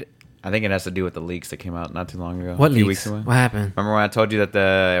figured I think it has to do with the leaks that came out not too long ago. What a few leaks? weeks ago. What happened? Remember when I told you that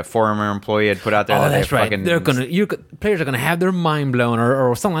the former employee had put out there Oh, that that's they right. fucking... They're gonna, players are gonna have their mind blown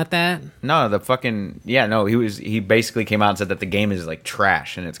or something like that. No, the fucking... Yeah, no, he basically came out and said that the game is like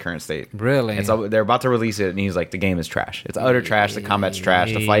trash in its current state. Really? They're about to release it, and he's like, the game is trash. It's utter trash. The combat's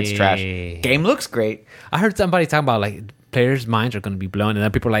trash. The fight's trash. Game looks great. I heard somebody talking about like players' minds are gonna be blown, and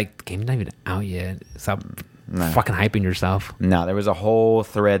then people are like, the game's not even out yet. Stop fucking hyping yourself. No, there was a whole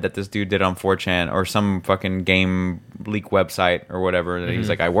thread that this dude did on 4chan or some fucking game leak website or whatever. That he's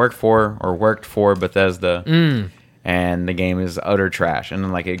like, I worked for Bethesda, and the game is utter trash. And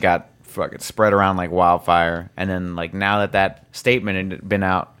then like it got fucking spread around like wildfire. And then like now that statement had been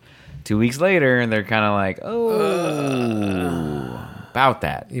out 2 weeks later, and they're kind of like, about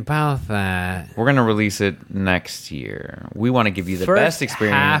that. We're gonna release it next year. We want to give you the best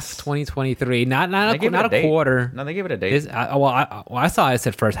experience. Half 2023, not a quarter. No, they gave it a date. I saw it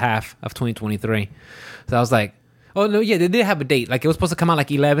said first half of 2023, so I was like, oh no, yeah, they did have a date. Like it was supposed to come out like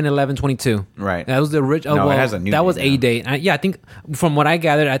 11/11/22. Right. That was the original. No, it has a new. That was date a date. I think from what I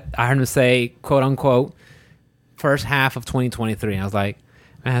gathered, I heard him say, quote unquote, first half of 2023. I was like,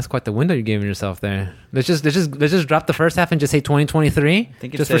 man, that's quite the window you're giving yourself there. Let's just drop the first half and just say 2023,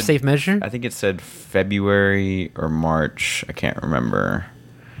 for safe measure. I think it said February or March. I can't remember,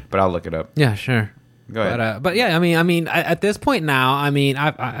 but I'll look it up. Yeah, sure. Go ahead. But yeah, I mean, at this point now, I mean,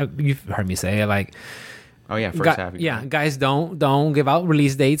 you've heard me say it, like, oh yeah, first half. Yeah, guys, don't give out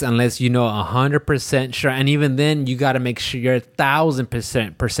release dates unless you know 100% sure, and even then, you got to make sure you're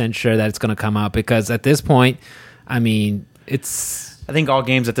 1,000% sure that it's going to come out, because at this point, I mean, it's. I think all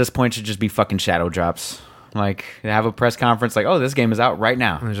games at this point should just be fucking shadow drops. Like, they have a press conference like, oh, this game is out right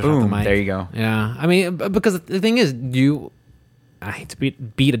now. Boom, there you go. Yeah. I mean, because the thing is, I hate to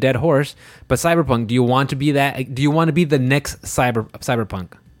beat a dead horse, but Cyberpunk, do you want to be that? Do you want to be the next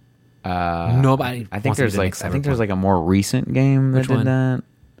Cyberpunk? Nobody. I think there's like a more recent game that did that.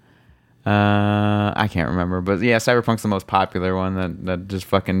 I can't remember, but yeah, Cyberpunk's the most popular one that just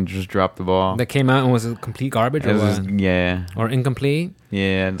dropped the ball. That came out and was complete garbage, or what? Yeah, or incomplete.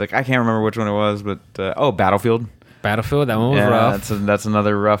 Yeah, like I can't remember which one it was, but Battlefield. That one was rough. That's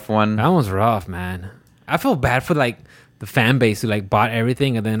another rough one. That one's rough, man. I feel bad for like the fan base who like bought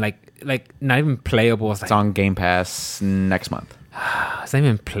everything and then like not even playable. It's on Game Pass next month. It's not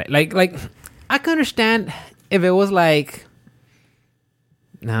even play. Like I can understand if it was like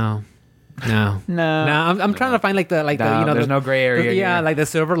no. I'm trying to find there's no gray area. Like the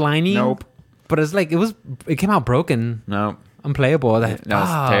silver lining. Nope. But it's like it came out broken. Nope. Unplayable. It's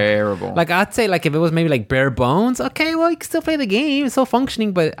terrible. Like I'd say like if it was maybe like bare bones, okay, well you can still play the game. It's still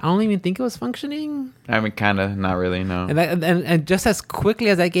functioning, but I don't even think it was functioning. I mean, kind of, not really, no. And just as quickly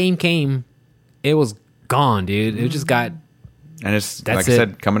as that game came, it was gone, dude. It just got. And it's like I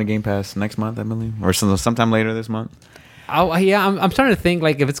said, coming to Game Pass next month, I believe, or sometime later this month. Oh yeah, I'm starting to think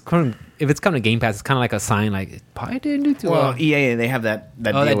like if it's coming to Game Pass, it's kind of like a sign like it probably didn't do too well. Well, EA, they have that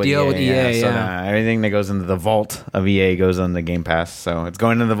deal with EA. So everything that goes into the vault of EA goes on the Game Pass, so it's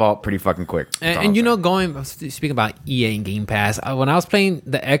going into the vault pretty fucking quick. And speaking about EA and Game Pass, when I was playing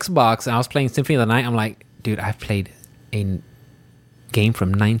the Xbox and I was playing Symphony of the Night, I'm like, dude, I've played a game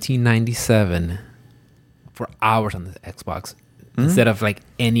from 1997 for hours on the Xbox instead of like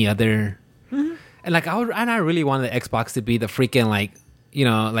any other. And like I really wanted the Xbox to be the freaking like, you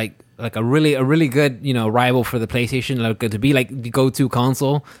know, like a really good, you know, rival for the PlayStation, like to be like the go-to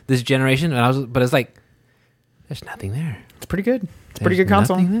console this generation. But it's like there's nothing there. It's pretty good. It's a pretty good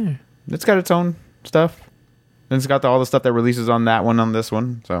console. There. It's got its own stuff. And it's got all the stuff that releases on that one, on this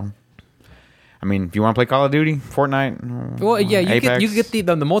one. So, I mean, if you want to play Call of Duty, Fortnite, well, yeah, you Apex. you get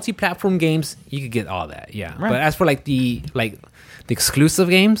the multi-platform games. You could get all that, yeah. Right. But as for like the exclusive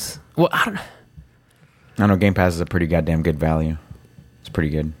games, well, I don't know. Game Pass is a pretty goddamn good value. It's pretty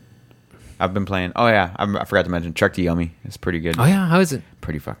good. I've been playing. Oh yeah, I forgot to mention Truck to Yomi. It's pretty good. Oh yeah, how is it?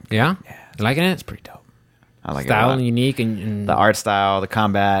 Pretty fucking good. Yeah? You liking it? It's pretty dope. I like style it a lot. And unique and the art style, the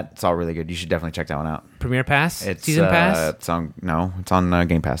combat. It's all really good. You should definitely check that one out. Premier Pass, Season Pass. It's on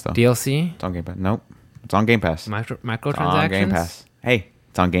Game Pass though. DLC. It's on Game Pass. Nope. It's on Game Pass. Microtransactions. On Game Pass. Hey,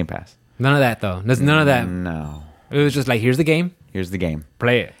 it's on Game Pass. None of that though. There's none of that. No. It was just like, here's the game. Here's the game.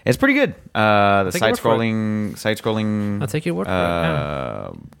 Play it. It's pretty good. The side-scrolling. I'll take your word for it.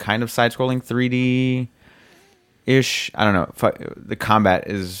 Yeah. Kind of side-scrolling 3D ish. I don't know. The combat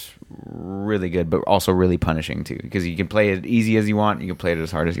is really good, but also really punishing too, because you can play it easy as you want. You can play it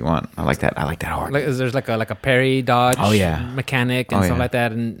as hard as you want. I like that. I like that hard. Like, there's like a parry dodge. Oh yeah. Mechanic and stuff like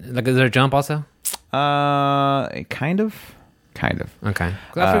that. And like, is there a jump also? Kind of. Kind of. Okay.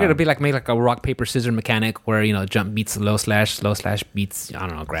 'Cause I figured it'd be like maybe like a rock paper scissors mechanic where jump beats slow slash beats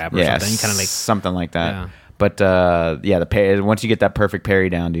grab or something. Kind of like something like that. Yeah. But the parry, once you get that perfect parry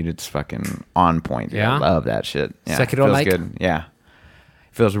down, dude, it's fucking on point. Yeah? I love that shit. Yeah, Sekiro-like? feels good. Yeah,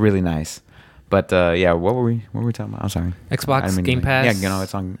 feels really nice. But what were we talking about? I'm sorry. Xbox Game Pass. Yeah,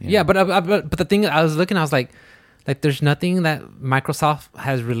 it's on. Yeah, but the thing I was looking, I was like there's nothing that Microsoft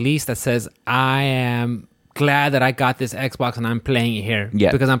has released that says I am glad that I got this Xbox and I'm playing it here.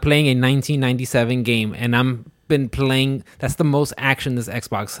 Yeah. Because I'm playing a 1997 game and I'm been playing. That's the most action this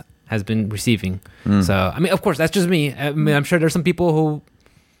Xbox has been receiving. So I mean, of course, that's just me. I mean, I'm sure there's some people who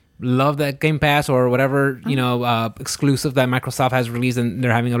love that Game Pass or whatever exclusive that Microsoft has released and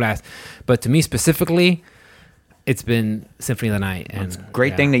they're having a blast. But to me specifically, it's been Symphony of the Night. And it's a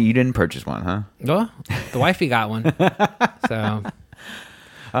great thing that you didn't purchase one, huh? Well, the wifey got one. So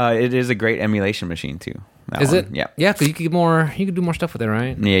it is a great emulation machine too. Is it? Yeah. Yeah, because you could do more stuff with it,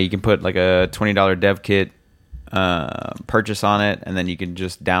 right? Yeah, you can put like a $20 dev kit purchase on it, and then you can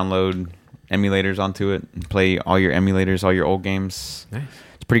just download emulators onto it and play all your emulators, all your old games. Nice.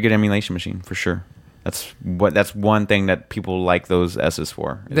 It's a pretty good emulation machine for sure. That's one thing that people like those S's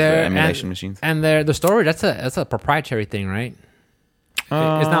for. Is the emulation machines. And the storage, that's a proprietary thing, right?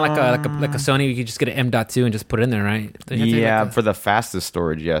 It's not like a Sony. You can just get an M.2 and just put it in there, right? Yeah, for the fastest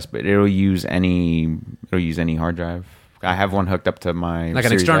storage, yes, but it'll use any hard drive. I have one hooked up to my like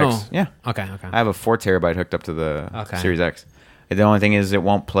Series an external. X. Yeah. Okay. I have a 4 terabyte hooked up to the Series X. The only thing is it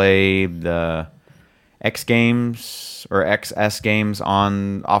won't play the X games or XS games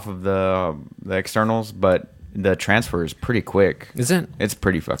off of the externals, but the transfer is pretty quick. Is it? It's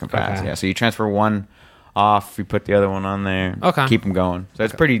pretty fucking fast. Okay. Yeah. So you transfer one off, you put the other one on there. Okay. Keep them going. So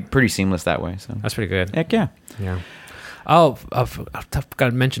it's pretty seamless that way. So That's pretty good. heck yeah. Yeah. Oh, I've got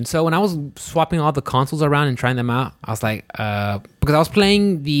to mention. So when I was swapping all the consoles around and trying them out, I was like, because I was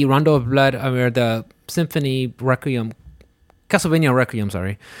playing the Rondo of Blood or the Symphony Requiem, Castlevania Requiem,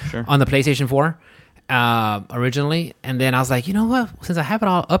 sorry, Sure. on the PlayStation 4 originally, and then I was like, you know what? Since I have it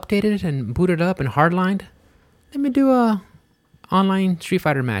all updated and booted up and hardlined, let me do a online Street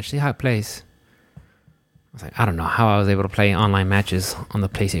Fighter match. See how it plays. I was like, I don't know how I was able to play online matches on the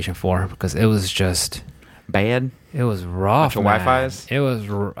PlayStation 4 because it was just Bad. it was rough. Bunch of Wi-Fis? It was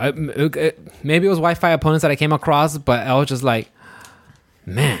maybe it was Wi-Fi opponents that I came across, but I was just like,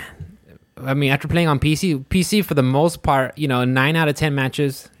 man. I mean, after playing on PC for the most part, 9 out of 10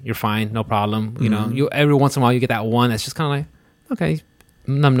 matches, you're fine, no problem. You every once in a while you get that one that's just kind of like, okay,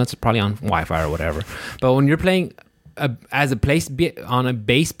 numbnuts are probably on Wi-Fi or whatever. But when you're playing on a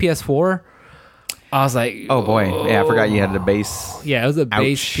base PS4, I was like, Oh boy. Yeah, I forgot you had the base. Yeah, it was a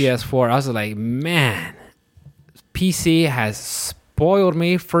base Ouch. PS4. I was like, man, PC has spoiled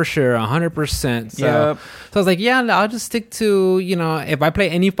me for sure, 100%. So, Yep. so I was like, yeah, I'll just stick to, if I play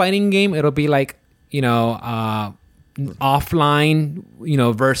any fighting game, it'll be like, offline,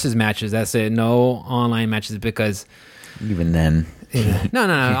 versus matches. That's it. No online matches because Even then. no,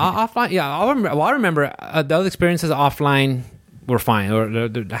 offline. Yeah, I remember the other experiences offline were fine, or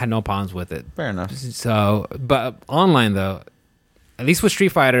I had no problems with it. Fair enough. So, but online though, at least with Street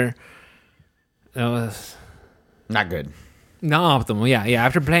Fighter, it was Not good. not optimal. Yeah.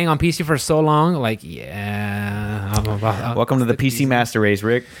 After playing on PC for so long, like, Welcome to the PC Master Race,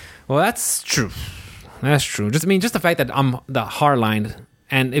 Rick. Well, that's true. Just the fact that I'm the hardlined,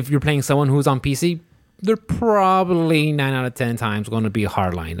 and if you're playing someone who's on PC, they're probably 9 out of 10 times going to be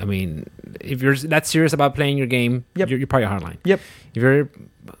hardlined. I mean, if you're that serious about playing your game, Yep. you're probably hardline. Yep. If you're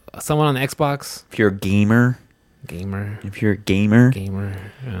someone on the Xbox, If you're a gamer. gamer,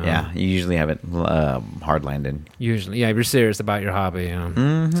 Yeah, you usually have it hard-landed. usually, yeah, if you're serious about your hobby.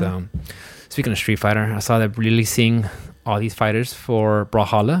 So, speaking of Street Fighter, I saw that releasing all these fighters for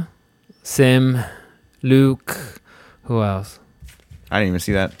Brawlhalla, Sim, Luke, who else? I didn't even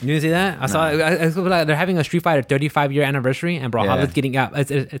see that. You didn't see that? I saw they're having a Street Fighter 35 year anniversary, and Brawlhalla's getting out.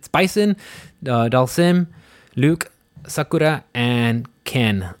 It's Bison, Dalsim, Luke, Sakura, and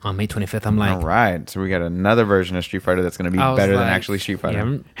Ken on May 25th. I'm like, All right, so we got another version of Street Fighter that's going to be better than actually Street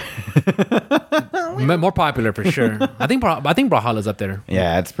Fighter. Yeah, more popular for sure. I think Brawlhalla's up there.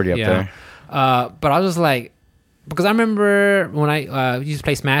 Yeah, it's pretty up there. But I was just like, because I remember when I used to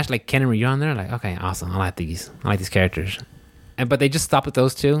play Smash, like Ken and Ryu on there, like, okay, awesome. I like these characters. But they just stopped with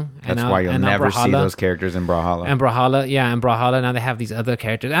those two. That's why you'll never see those characters in Brawlhalla. And Brawlhalla, now they have these other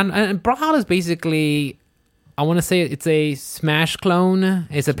characters. And Brawlhalla is basically, I want to say it's a Smash clone.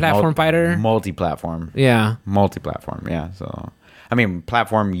 It's a platform fighter. Multi-platform. Yeah. Multi-platform, yeah. So, I mean,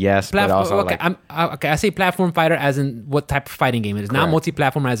 platform, yes, but also I say platform fighter as in what type of fighting game it is. Not Correct.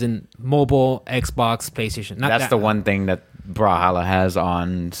 multi-platform as in mobile, Xbox, PlayStation. That's the one thing that Brawlhalla has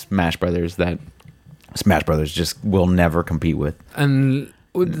on Smash Brothers that Smash Brothers just will never compete with. And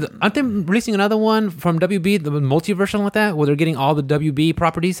aren't they releasing another one from WB, the multiverse, something like that, where they're getting all the WB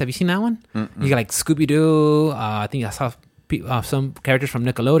properties? Have you seen that one? You got like Scooby Doo. I think I saw some characters from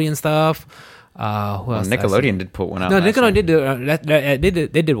Nickelodeon stuff. Who else? Nickelodeon did put one out. No,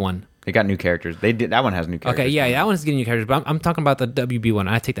 Nickelodeon they did one. They got new characters. They did that one has new characters. Okay, yeah, that one's getting new characters. But I'm talking about the WB one.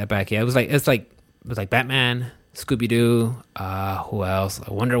 I take that back. Yeah, it was like Batman, Scooby Doo. Who else?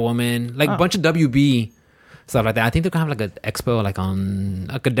 Wonder Woman. Like a bunch of WB. Stuff like that. I think they're gonna have like an expo, like on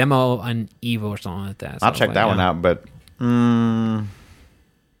like a demo on Evo or something like that. I'll check that one out, but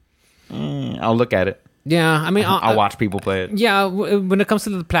I'll look at it. Yeah, I mean, I'll watch people play it. Yeah, when it comes to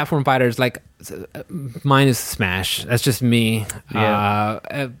the platform fighters, like mine is Smash. That's just me.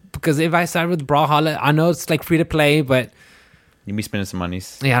 Yeah. Because if I start with Brawlhalla, I know it's like free to play, but you'll be spending some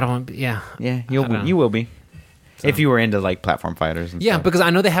monies. Yeah, I don't want. Yeah, you will be. So. If you were into like platform fighters, and stuff. Because I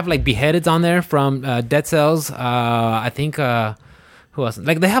know they have like Beheadeds on there from Dead Cells. I think who else?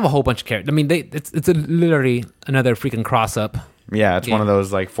 Like they have a whole bunch of characters. I mean, it's literally another freaking cross up. Yeah, it's one of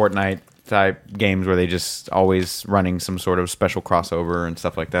those like Fortnite type games where they just always running some sort of special crossover and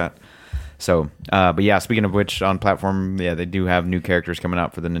stuff like that. So, but yeah, speaking of which, on platform, yeah, they do have new characters coming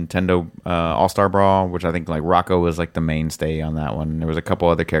out for the Nintendo All-Star Brawl, which I think like Rocco was like the mainstay on that one. There was a couple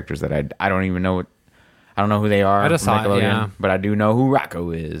other characters that I don't even know. I don't know who they are. I just saw it, yeah. But I do know who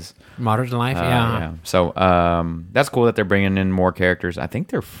Rocco is. Modern Life, yeah. So that's cool that they're bringing in more characters. I think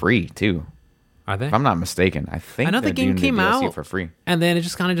they're free too. Are they? If I'm not mistaken, I know the game came out for free, and then it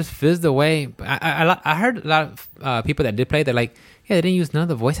just kind of just fizzed away. I heard a lot of people that did play. They're like, yeah, they didn't use none of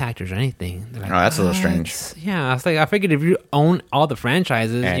the voice actors or anything. They're like, that's a little strange. Yeah, it's like I figured if you own all the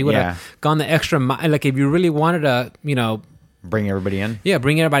franchises, you would have gone the extra mile. Like if you really wanted to, bring everybody in. Yeah,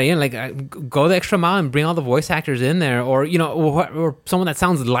 bring everybody in. Like go the extra mile and bring all the voice actors in there, or or someone that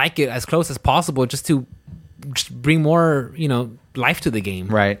sounds like it as close as possible, just to bring more life to the game.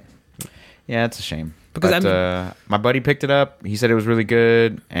 Right. Yeah, it's a shame. Because my buddy picked it up. He said it was really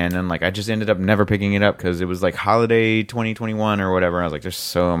good, and then like I just ended up never picking it up because it was like holiday 2021 or whatever. I was like, there's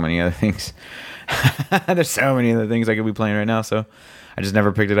so many other things. There's so many other things I could be playing right now. So I just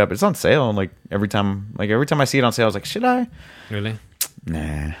never picked it up. It's on sale. Like every time I see it on sale, I was like, should I? Really?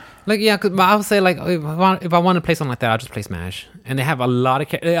 Nah. Like because I would say like if I want to play something like that, I'll just play Smash. And they have a lot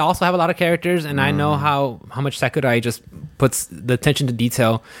of they also have a lot of characters, and I know how much Sakurai just puts the attention to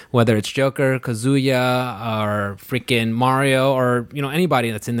detail, whether it's Joker, Kazuya, or freaking Mario, or anybody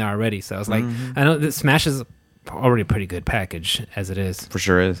that's in there already. So I was like, I know that Smash is already a pretty good package as it is. For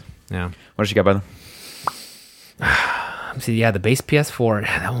sure is. Yeah. What did you got, brother? See, yeah, the base PS4,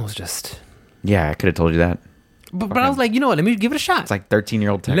 that one was just. Yeah, I could have told you that. But I was like, you know what? Let me give it a shot. It's like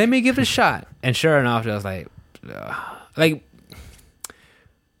 13-year-old tech. Let me give it a shot. And sure enough, I was like,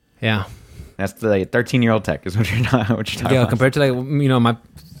 yeah. That's the 13-year-old tech is what you're talking about. Compared to my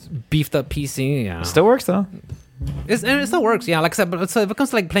beefed up PC. Yeah. It still works though. It still works. Yeah. Like I said, but so if it comes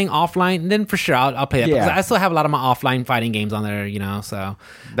to like playing offline, then for sure I'll play it. Yeah. Because I still have a lot of my offline fighting games on there. So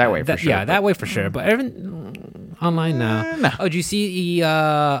that way for sure. Yeah, that way for sure. But online now. No. Oh, did you see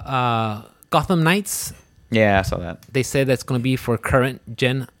Gotham Knights? Yeah, I saw that. They said that's going to be for current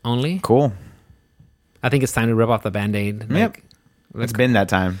gen only. Cool. I think it's time to rip off the Band-Aid. Yep. It's been that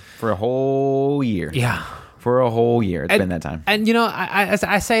time for a whole year. Yeah. For a whole year. It's been that time. And,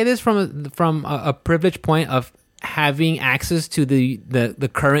 I say this from a privileged point of having access to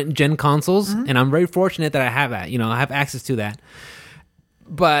the current gen consoles. Mm-hmm. And I'm very fortunate that I have that. I have access to that.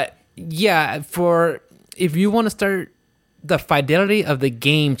 But, yeah, if you want to start... The fidelity of the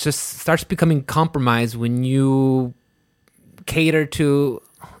game just starts becoming compromised when you cater to,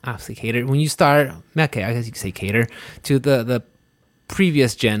 when you start, okay, I guess you could say cater to the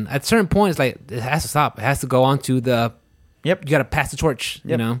previous gen. At a certain point, it's like, it has to stop. It has to go on to the, you got to pass the torch,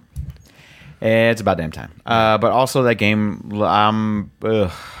 It's about damn time. But also that game,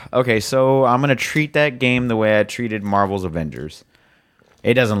 okay, so I'm going to treat that game the way I treated Marvel's Avengers.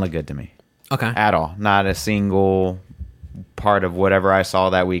 It doesn't look good to me. Okay. At all. Not a single part of whatever I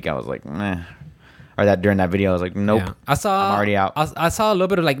saw that week, I was like, meh. Or that during that video, I was like, nope. Yeah. I'm already out. I saw a little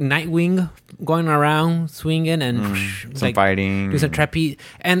bit of like Nightwing going around, swinging, and some fighting, doing some trapeze.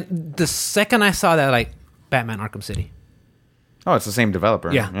 And the second I saw that, like Batman: Arkham City. Oh, it's the same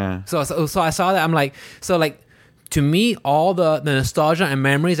developer. Yeah. So I saw that. I'm like, to me, all the nostalgia and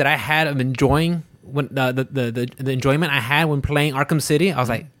memories that I had of enjoying when the enjoyment I had when playing Arkham City, I was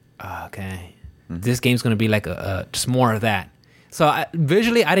like, okay. This game's going to be like just more of that. So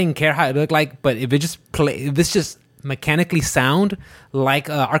visually, I didn't care how it looked like, but if it's just mechanically sound like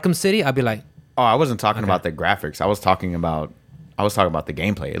Arkham City, I'd be like, Oh, I wasn't talking about the graphics. I was talking about the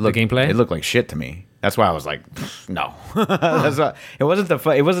gameplay. It looked like shit to me. That's why I was like, no. That's why, it wasn't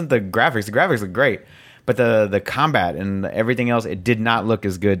the graphics. The graphics look great, but the combat and everything else, it did not look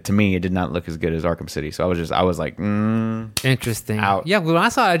as good to me. It did not look as good as Arkham City. So I was like, interesting. Out. Yeah, when I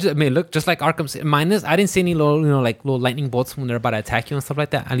saw it, it looked just like Arkham City. Minus, I didn't see any little, little lightning bolts when they're about to attack you and stuff like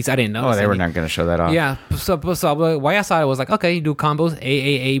that. At least I didn't know. Oh, they were not going to show that off. Yeah. So why I saw it was like, okay, you do combos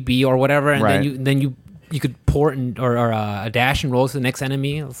A, B, or whatever, and then you could port or a dash and roll to the next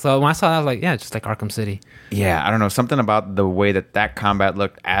enemy. So when I saw that, I was like, yeah, it's just like Arkham City. Yeah, I don't know. Something about the way that combat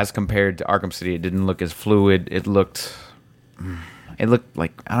looked as compared to Arkham City, it didn't look as fluid. It looked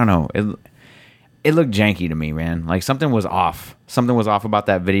like, I don't know. It looked janky to me, man. Like something was off. Something was off about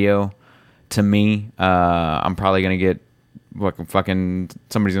that video to me. I'm probably going to get fucking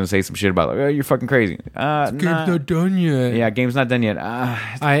somebody's gonna say some shit about like, oh, you're fucking crazy. Game's not done yet. Yeah, game's not done yet.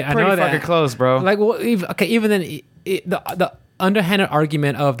 It's I pretty know fucking that. close, bro. Like, well, even then, the underhanded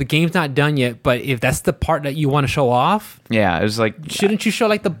argument of the game's not done yet, but if that's the part that you want to show off, yeah, it was like, shouldn't you show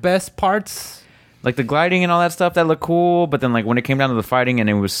like the best parts? Like the gliding and all that stuff that looked cool, but then like when it came down to the fighting and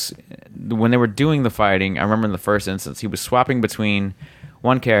it was when they were doing the fighting, I remember in the first instance he was swapping between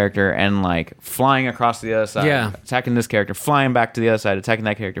one character and like flying across to the other side, attacking this character, flying back to the other side, attacking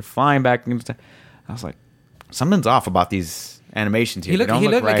that character, flying back. I was like, something's off about these animations here. He looked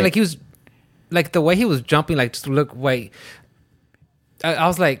right. like he was like the way he was jumping, like just look way. I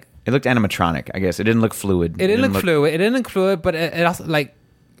was like, it looked animatronic. I guess it didn't look fluid. It didn't look fluid, but it also like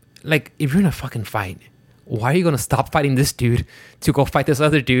if you're in a fucking fight, why are you gonna stop fighting this dude to go fight this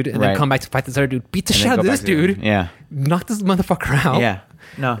other dude and then come back to fight this other dude? Beat the shit out of this dude. Yeah, knock this motherfucker out. Yeah.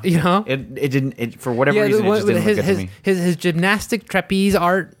 No, it didn't. For whatever reason, it just didn't look good to me. His gymnastic trapeze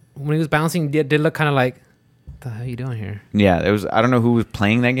art when he was bouncing did look kind of like, what the hell are you doing here? Yeah, it was. I don't know who was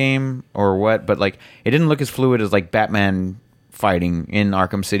playing that game or what, but like it didn't look as fluid as like Batman fighting in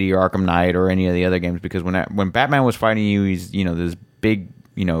Arkham City or Arkham Knight or any of the other games. Because when Batman was fighting you, he's this big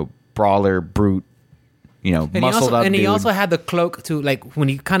brawler brute. Muscled up. And he dude. also had the cloak to like when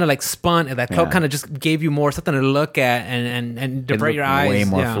he kind of like spun, and that cloak kind of just gave you more something to look at and divert your eyes. Way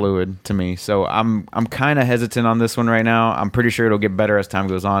more fluid to me. So I'm kind of hesitant on this one right now. I'm pretty sure it'll get better as time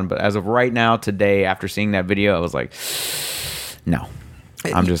goes on. But as of right now, today, after seeing that video, I was like, no.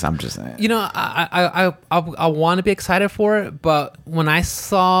 I'm just. I want to be excited for it, but when I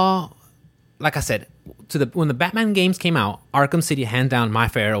saw, like I said, when the Batman games came out, Arkham City hands down my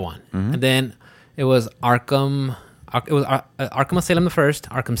favorite one, and then. It was Arkham Asylum the first,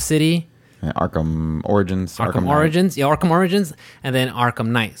 Arkham City, Arkham Origins, Arkham Origins, and then Arkham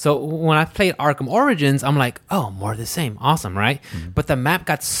Knight. So when I played Arkham Origins, I'm like, oh, more of the same, awesome, right? Mm-hmm. But the map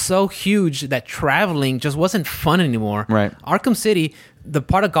got so huge that traveling just wasn't fun anymore. Right. Arkham City, the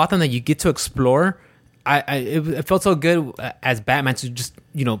part of Gotham that you get to explore. It felt so good as Batman to just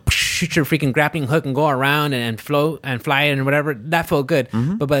shoot your freaking grappling hook and go around and float and fly and whatever. That felt good.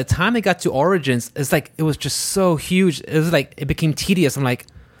 Mm-hmm. But by the time they got to Origins, it's like it was just so huge. It was like it became tedious. I'm like,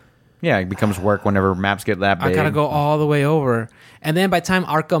 yeah, it becomes work whenever maps get that big. I gotta go all the way over. And then by the time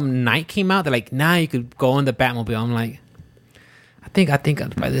Arkham Knight came out, they're like, now you could go in the Batmobile. I'm like, I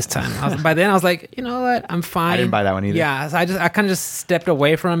think by this time, by then I was like, you know what, I'm fine. I didn't buy that one either. Yeah, so I kind of just stepped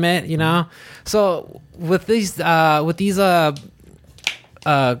away from it, So with these, what's it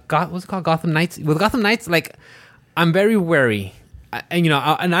called, Gotham Knights? With Gotham Knights, like, I'm very wary,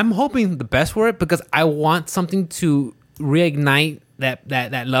 and I'm hoping the best for it because I want something to reignite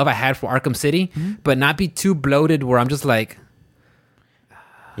that love I had for Arkham City, but not be too bloated where I'm just like.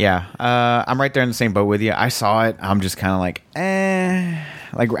 Yeah, I'm right there in the same boat with you. I saw it. I'm just kind of like,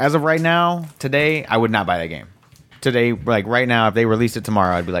 Like, as of right now, today, I would not buy that game. Today, like, right now, if they released it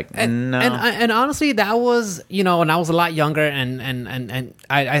tomorrow, I'd be like, no. And honestly, that was, when I was a lot younger and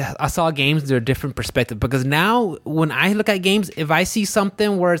I saw games through a different perspective. Because now, when I look at games, if I see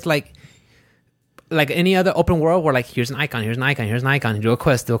something where it's like any other open world where, like, here's an icon, do a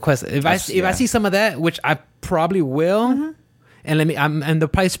quest. If I see some of that, which I probably will... And and they'll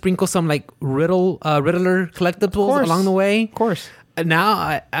probably sprinkle some like Riddler collectibles along the way. Of course.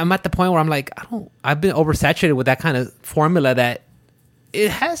 Now I'm at the point where I'm like, I've been oversaturated with that kind of formula that it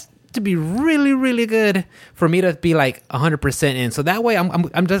has to be really, really good for me to be like 100% in. So that way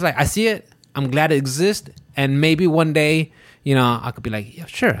I'm just like, I see it. I'm glad it exists. And maybe one day, I could be like, yeah,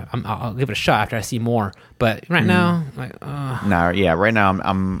 sure, I'll give it a shot after I see more. But right now, like, right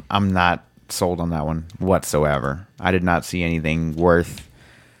now I'm not sold on that one whatsoever. I did not see anything worth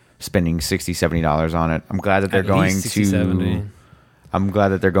spending $60-$70 on it. I'm glad that they're going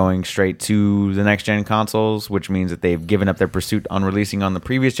straight to the next gen consoles, which means that they've given up their pursuit on releasing on the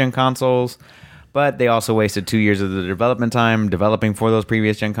previous gen consoles. But they also wasted 2 years of the development time developing for those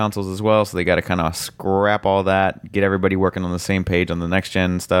previous gen consoles as well. So they got to kind of scrap all that, get everybody working on the same page on the next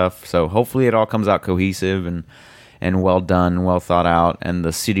gen stuff. So hopefully it all comes out cohesive and well done, well thought out. And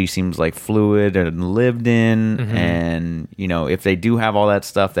the city seems like fluid and lived in. And, you know, if they do have all that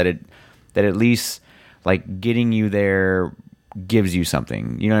stuff, that at least like getting you there gives you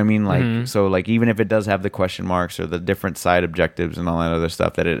something, you know what I mean? Like, so like, even if it does have the question marks or the different side objectives and all that other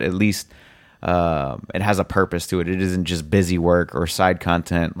stuff, that it at least, it has a purpose to it. It isn't just busy work or side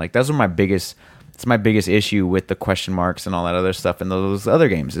content. Like it's my biggest issue with the question marks and all that other stuff. And those other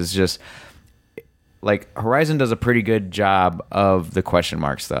games is just like Horizon does a pretty good job of the question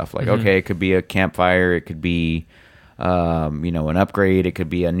mark stuff. Like, okay, it could be a campfire. It could be, you know, an upgrade. It could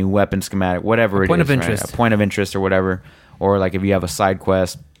be a new weapon schematic, whatever it is. Point of interest. Right? A point of interest or whatever. Or like if you have a side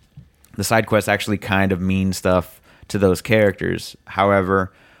quest, the side quests actually kind of mean stuff to those characters.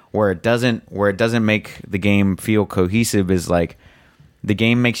 However, where it doesn't make the game feel cohesive is like the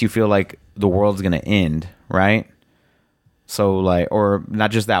game makes you feel like the world's gonna end, right? So like, or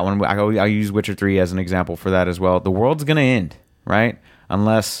not just that one. I'll use Witcher 3 as an example for that as well. The world's gonna end, right?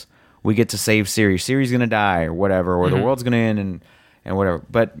 Unless we get to save Ciri. Ciri's gonna die or whatever, or the world's gonna end and whatever.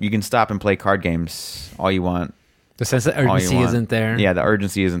 But you can stop and play card games all you want. The sense of urgency isn't there. Yeah, the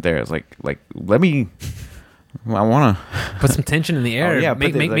urgency isn't there. It's like let me. I want to put some tension in the air.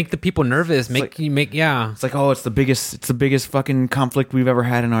 Make the people nervous. It's like, oh, it's the biggest fucking conflict we've ever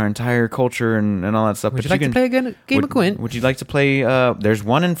had in our entire culture and all that stuff. Would you like to play a game of Gwent? Would you like to play? There's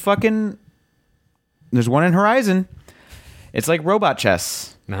one in Horizon. It's like robot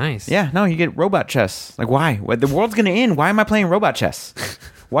chess. Nice. Yeah, no, you get robot chess. Like, why? The world's gonna end. Why am I playing robot chess?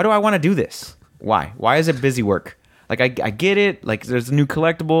 Why do I want to do this? Why? Why is it busy work? Like, I get it. Like, there's new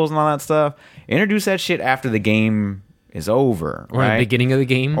collectibles and all that stuff. Introduce that shit after the game is over, or right? the beginning of the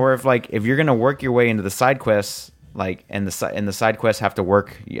game. Or if you're gonna work your way into the side quests, like, and the side quests have to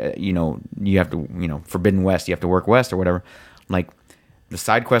work. You know, you have to, you know, Forbidden West. You have to work west or whatever. Like, the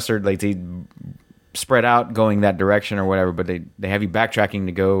side quests are like they spread out going that direction or whatever, but they have you backtracking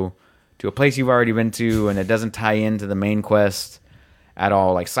to go to a place you've already been to, and it doesn't tie into the main quest at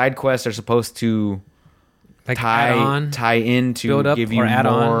all. Like, side quests are supposed to like tie in to build up give you or add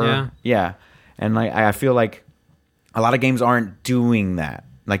more. on, yeah. And like I feel like a lot of games aren't doing that.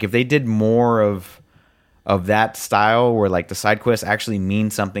 Like, if they did more of that style, where like the side quests actually mean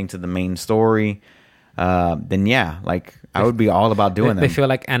something to the main story, then yeah, like I would be all about doing them. They feel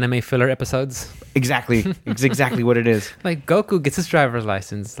like anime filler episodes. Exactly, it's exactly what it is. Like Goku gets his driver's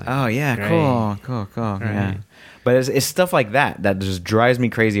license. Like, oh yeah, great. cool. Right. Yeah, but it's stuff like that just drives me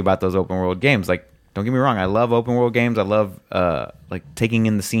crazy about those open world games. Like, don't get me wrong, I love open world games. I love like taking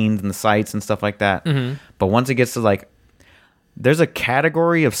in the scenes and the sights and stuff like that. But once it gets to like, there's a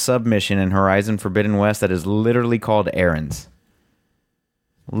category of submission in Horizon Forbidden West that is literally called errands.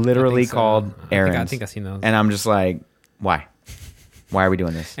 Literally called errands. I think I've seen those. And I'm just like, why? Why are we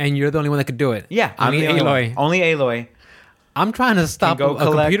doing this? And you're the only one that could do it. Yeah, only Aloy. Only Aloy. I'm trying to stop a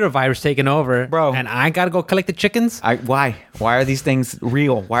computer virus taking over, bro. And I gotta go collect the chickens. Why? Why are these things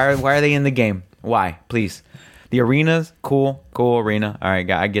real? Why are they in the game? Why? Please. The arenas, cool arena. All right,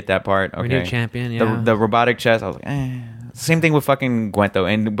 I get that part. Okay. Arena champion, yeah. The robotic chess, I was like, Same thing with fucking Gwent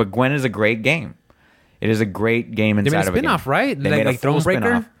though, but Gwent is a great game. It is a great game inside of a game. They made a spinoff, right? They made a full Thronebreaker.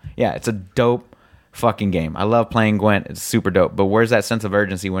 spinoff. Yeah, it's a dope fucking game. I love playing Gwent. It's super dope. But where's that sense of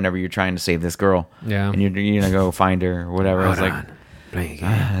urgency whenever you're trying to save this girl? Yeah, and you're gonna go find her or whatever. Hold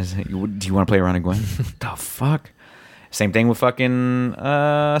it's like, do you want to play around in Gwent? What the fuck? Same thing with fucking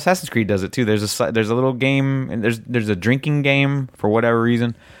Assassin's Creed does it too. There's a little game, and there's a drinking game for whatever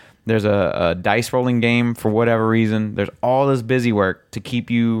reason. There's a dice rolling game for whatever reason. There's all this busy work to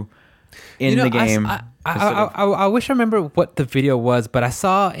keep you in the game. I wish I remember what the video was, but I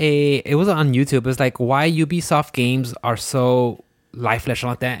saw it was on YouTube. It was like why Ubisoft games are so lifeless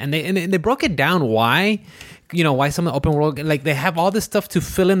like that, and they broke it down why. You know, why some of the open world, like they have all this stuff to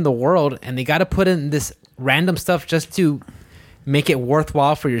fill in the world, and they got to put in this random stuff just to make it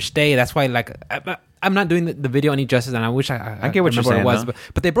worthwhile for your stay. That's why, like, I'm not doing the video any justice, and I wish I get what you're saying. It was,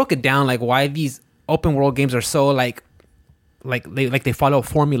 but they broke it down like why these open world games are so like they follow a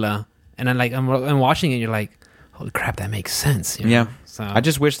formula, and then like I'm watching it, and you're like, holy crap, that makes sense. You know? Yeah. So I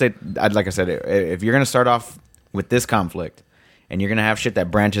just wish that, like I said, if you're gonna start off with this conflict, and you're gonna have shit that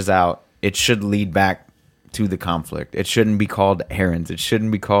branches out, it should lead back to the conflict. It shouldn't be called errands. It shouldn't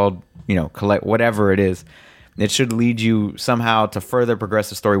be called, collect whatever it is. It should lead you somehow to further progress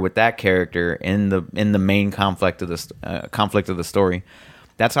the story with that character in the main conflict of the story.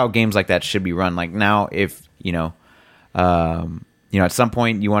 That's how games like that should be run. Like now, if you know, at some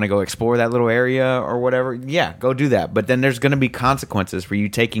point you want to go explore that little area or whatever, yeah, go do that. But then there's going to be consequences for you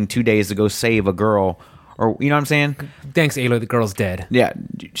taking 2 days to go save a girl, or you know what I'm saying? Thanks, Aloy, the girl's dead. Yeah,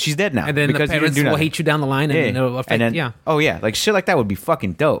 she's dead now. And then because the parents will hate you down the line, and it'll affect, and then, yeah. Oh yeah, like shit like that would be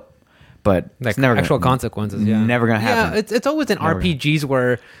fucking dope. But Like it's never actual gonna, consequences, yeah. Never gonna happen. Yeah, it's always in Never. RPGs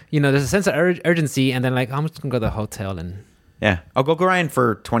where, you know, there's a sense of urgency, and then like, I'm just gonna go to the hotel and I'll go grind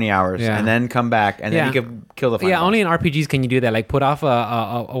for 20 hours Yeah. and then come back and then you can kill the final yeah. boss. Only in RPGs can you do that. Like put off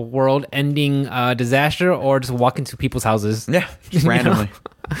a world-ending disaster, or just walk into people's houses. Yeah, just randomly.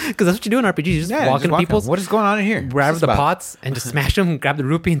 Because that's what you do in RPGs. You just walk into people's, What is going on in here? grab What's the this about? pots, and just smash them, grab the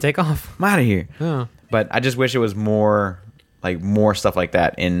rupee, and take off. I'm out of here. Yeah. But I just wish it was more stuff like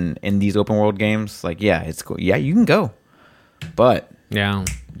that in these open world games. Like, yeah, it's cool. Yeah, you can go, but Yeah.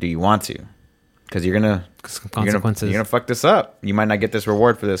 do you want to? Because you're gonna Consequences. You're gonna fuck this up. You might not get this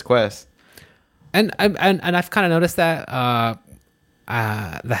reward for this quest. And I've kind of noticed that.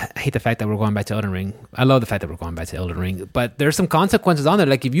 I hate the fact that we're going back to Elden Ring. I love the fact that we're going back to Elden Ring, but there's some consequences on there.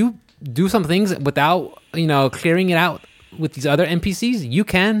 Like if you do some things without, you know, clearing it out with these other NPCs, you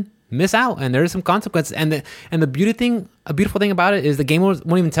can miss out, and there's some consequences. And the beautiful thing about it is the game won't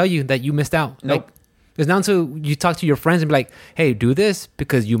even tell you that you missed out. Nope. Like, it's not until you talk to your friends and be like, "Hey, do this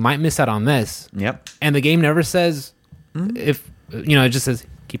because you might miss out on this." Yep. And the game never says if, you know, it just says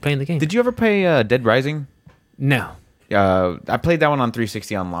keep playing the game. Did you ever play Dead Rising? No. I played that one on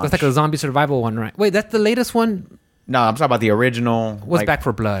 360 on launch. That's like a zombie survival one, right? Wait, that's the latest one? No, I'm talking about the original. What's Back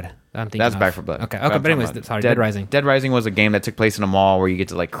for Blood? I'm thinking That's of. Back for Blood. Okay, I'm but anyways, talking about sorry, Dead Rising. Dead Rising was a game that took place in a mall where you get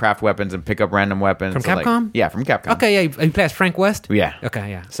to like craft weapons and pick up random weapons. From So, like- Capcom? yeah, from Capcom. Okay, yeah, you play as Frank West? Yeah.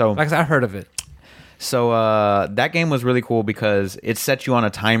 Okay, yeah. So- like I said, I heard of it. So that game was really cool because it set you on a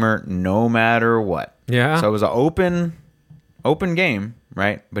timer no matter what. Yeah. So it was an open game,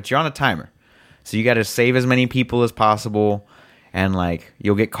 right? But you're on a timer. So you got to save as many people as possible. And like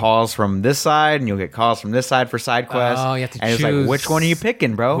you'll get calls from this side and you'll get calls from this side for side quests. Oh, you have to and it's choose. like, which one are you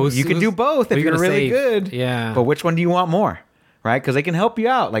picking, bro? You can do both who if you you're gonna really save? good. Yeah. But which one do you want more? Right? Because they can help you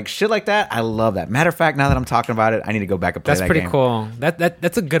out. Like shit like that. I love that. Matter of fact, now that I'm talking about it, I need to go back and play That's that pretty game. cool.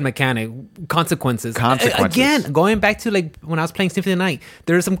 That's a good mechanic. Consequences. Consequences. Again, going back to like when I was playing Symphony of the Night,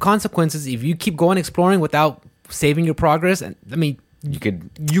 there are some consequences if you keep going exploring without saving your progress. And I mean, You could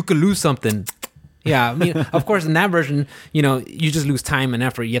you could lose something. Yeah, I mean, of course, in that version, you know, you just lose time and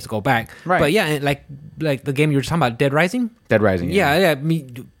effort. You have to go back. Right. But yeah, like the game you were talking about, Dead Rising. Dead Rising. Yeah. I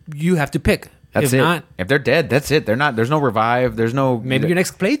mean, you have to pick. That's if it. not, If they're dead, that's it. They're not. There's no revive. There's no. maybe your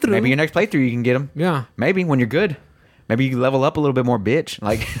next playthrough. Maybe your next playthrough you can get them. Yeah. Maybe when you're good. Maybe you level up a little bit more, bitch.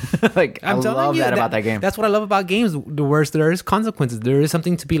 Like, I love that about that game. That's what I love about games. The worst there is consequences. There is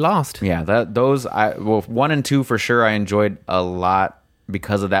something to be lost. Yeah, those 1 and 2 for sure I enjoyed a lot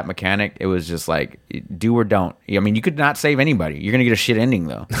because of that mechanic. It was just like do or don't. I mean, you could not save anybody. You're gonna get a shit ending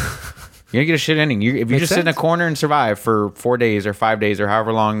though. You're gonna get a shit ending. If you Makes just sit in a sense. corner and survive for 4 days or 5 days or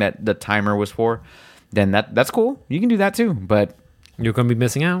however long that the timer was for, then that's cool. You can do that too. But You're gonna be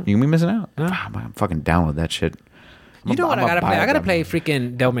missing out. you can be missing out. Yeah. I'm fucking download that shit. You know what I gotta play? I gotta play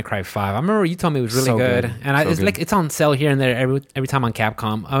freaking Devil May Cry 5. I remember you told me it was really So good, good. and So it's good. like it's on sale here and there every time on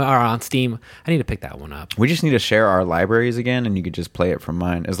Capcom or on Steam. I need to pick that one up. We just need to share our libraries again, and you could just play it from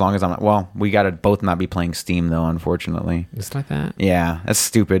mine. As long as I'm not. Well, we gotta both not be playing Steam though, unfortunately. Just like that. Yeah, that's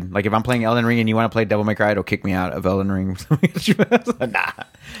stupid. Like if I'm playing Elden Ring and you want to play Devil May Cry, it'll kick me out of Elden Ring. Nah,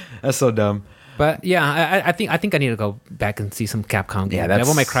 that's so dumb. But yeah, I think I need to go back and see some Capcom games. Yeah, that's-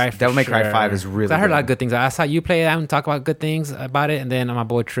 Devil May Cry. Devil May Cry 5 is really 'Cause I heard a lot good. of good things. I saw you play that and talk about good things about it, and then my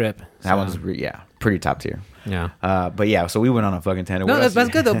boy Trip. That So, one's pretty top tier. yeah. But yeah, so we went on a fucking tangent. No, What else that's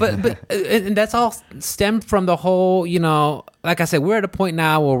did- good though. But and that's all stemmed from the whole, you know, like I said, we're at a point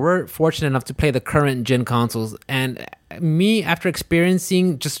now where we're fortunate enough to play the current gen consoles. And me, after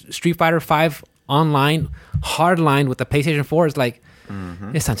experiencing just Street Fighter 5 online, hardline with the PlayStation 4, is like,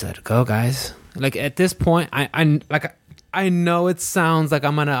 it's time to let it go, guys. Like at this point, I know it sounds like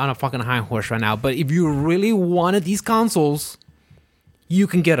I'm on a fucking high horse right now, but if you really wanted these consoles, you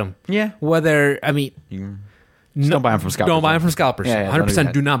can get them. Yeah. Whether, I mean, Just don't buy them from scalpers. don't buy them from scalpers. Yeah, yeah, 100% don't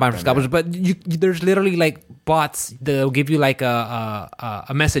do do that. not buy them from Don't do scalpers. But there's literally like bots that'll give you like a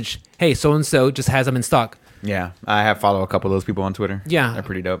message. Hey, so and so just has them in stock. Yeah, I have follow a couple of those people on Twitter. Yeah, they're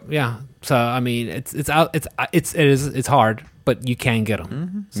pretty dope. Yeah. So I mean, it's hard, but you can get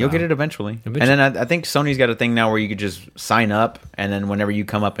them. You'll get it eventually. Eventually. And then I think Sony's got a thing now where you could just sign up, and then whenever you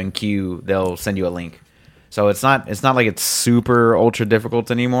come up in queue, they'll send you a link. So it's not like it's super ultra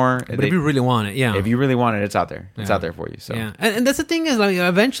difficult anymore. But if you really want it, yeah. if you really want it, it's out there. It's Yeah. out there for you. So Yeah, and that's the thing is like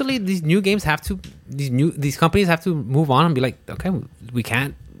eventually these new games have to these companies have to move on and be like, okay, we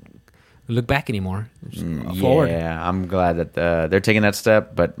can't look back anymore. Forward. Yeah, I'm glad that they're taking that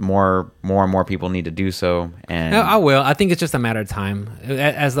step, but more and more people need to do so. And I will. I think it's just a matter of time.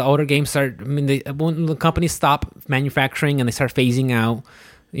 As the older games start, I mean, when the companies stop manufacturing and they start phasing out,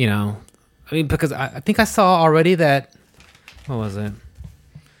 you know, I mean, because I think I saw already that, what was it?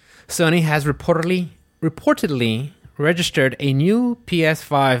 Sony has reportedly registered a new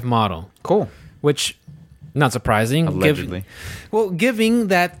PS5 model. cool. Which, not surprising. Allegedly. Giving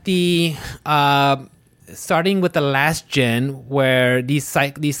that the starting with the last gen, where these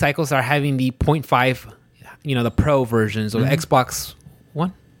cycles are having the 0.5, you know, the Pro versions of Xbox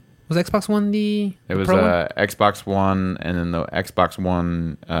One. Was Xbox One the? It was Pro one? Xbox One, and then the Xbox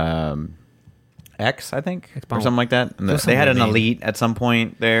One X, I think, or something like that. And they had an Elite at some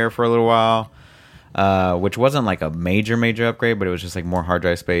point there for a little while, which wasn't like a major upgrade, but it was just like more hard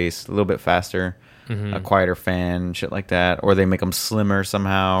drive space, a little bit faster, a quieter fan, shit like that. Or they make them slimmer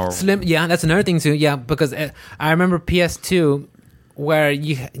somehow. Slim, yeah, that's another thing too. Yeah, because I remember PS2 where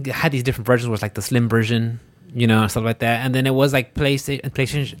you had these different versions, was like the slim version, you know, stuff like that. And then it was like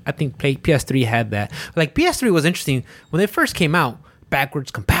PlayStation. I think PS3 had that. Like PS3 was interesting when they first came out.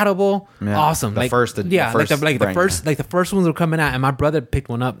 Backwards compatible, awesome. The first ones were coming out, and my brother picked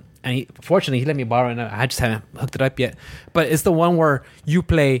one up, and fortunately he let me borrow it. And I just haven't hooked it up yet. But it's the one where you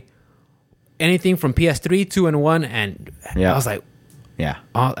play anything from PS3, 2, and 1, and I was like, yeah.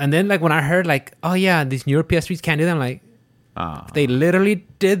 And then like when I heard like, oh yeah, these newer PS3s can't do that, I'm like, they literally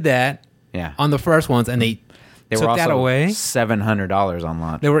did that, on the first ones, and they took were that away. $700 on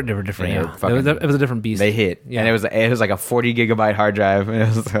launch. They were different. It was a different beast. They hit, and it was like a 40 gigabyte hard drive. And it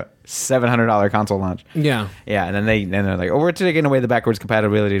was a $700 console launch. Yeah. And then they're like, oh, we're taking away the backwards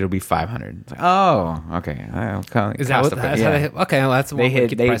compatibility. It'll be $500. It's like, oh, okay. Is that what? Okay, well, that's they hit.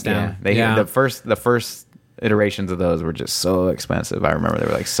 Keep the price down. They hit the first iterations of those were just so expensive. I remember they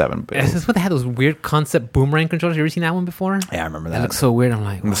were like $7 billion. Is this what they had, those weird concept boomerang controllers? You ever seen that one before? Yeah, I remember that. It looks so weird. I'm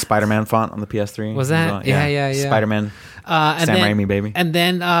like, the Spider-Man font on the PS3 was that? Yeah. Spider-Man. And Sam then, Raimi, baby. And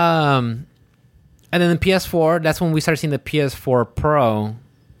then the PS4. That's when we started seeing the PS4 Pro.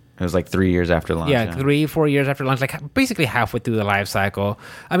 It was like 3 years after launch. 3-4 years after launch, like basically halfway through the life cycle.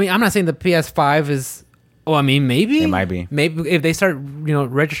 I mean, I'm not saying the PS5 is. Oh, I mean, maybe it might be. Maybe if they start,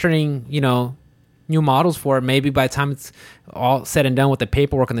 registering, new models for it, maybe by the time it's all said and done with the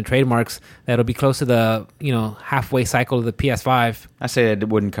paperwork and the trademarks, that'll be close to the halfway cycle of the PS5. I say it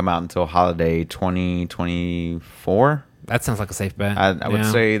wouldn't come out until holiday 2024. That sounds like a safe bet. I would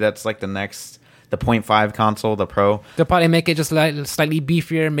say that's like the 0.5 console, the Pro. They'll probably make it just slightly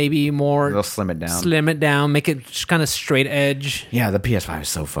beefier, maybe more. They'll slim it down, make it just kind of straight edge. Yeah, the PS5 is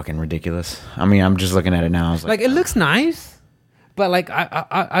so fucking ridiculous. I mean, I'm just looking at it now. I was like, it looks nice. But like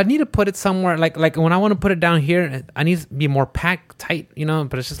I need to put it somewhere, like when I want to put it down here, I need to be more packed tight,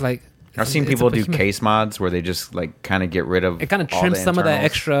 But it's just like I've seen people do case mods where they just like kind of get rid of it, kind of trims some of that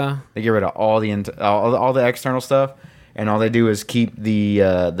extra. They get rid of all the external stuff, and all they do is keep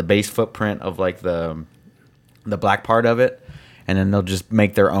the base footprint of like the black part of it, and then they'll just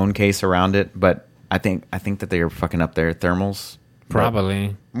make their own case around it. But I think that they are fucking up their thermals.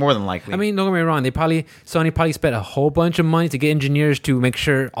 Probably. More than likely. I mean, don't get me wrong. Sony probably spent a whole bunch of money to get engineers to make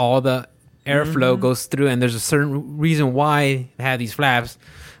sure all the airflow goes through, and there's a certain reason why they have these flaps.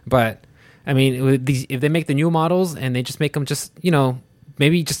 But I mean, if they make the new models and they just make them just,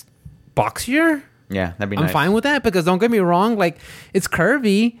 maybe just boxier. Yeah, that'd be nice. I'm fine with that, because don't get me wrong, like it's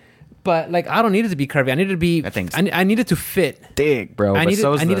curvy, but like I don't need it to be curvy. I need it to be. I need it to fit. Thick, bro. I need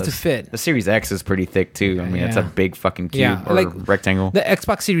it to fit. The Series X is pretty thick too. I mean, it's a big fucking cube or rectangle. The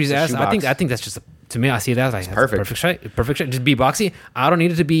Xbox Series S. I think that's just to me. I see that as like perfect. Perfect shape. Just be boxy. I don't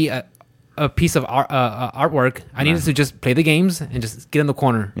need it to be a piece of artwork. I need it to just play the games and just get in the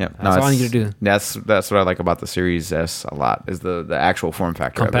corner. Yeah, that's all I need to do. That's what I like about the Series S a lot, is the actual form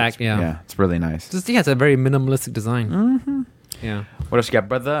factor. Compact. Of it. Yeah, it's really nice. It's a very minimalistic design. Mm-hmm. Yeah. What else you got,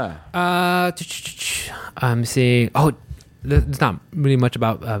 brother? Let me see. Oh, there's not really much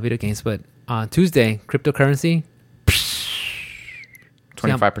about video games, but Tuesday, cryptocurrency.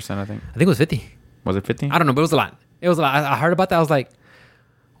 25%, I think. I think it was 50. Was it 50? I don't know, but it was a lot. I heard about that. I was like,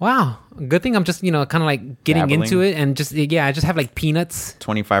 wow, good thing I'm just, kind of like getting into it, and just, I just have like peanuts.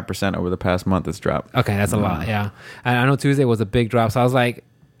 25% over the past month it's dropped. Okay, that's a lot, yeah. I know Tuesday was a big drop, so I was like,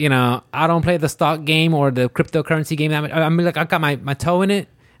 I don't play the stock game or the cryptocurrency game that much. I mean, like, I got my toe in it,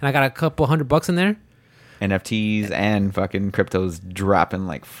 and I got a couple $100 in there. NFTs and fucking cryptos dropping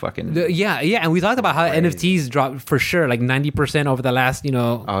like fucking. Yeah, and we talked about how NFTs dropped for sure, like 90% over the last,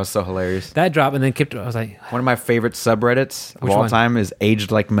 Oh, it's so hilarious. That drop, and then crypto. I was like, one of my favorite subreddits of all time is Aged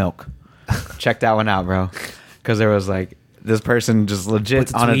Like Milk. Check that one out, bro. Because there was like this person just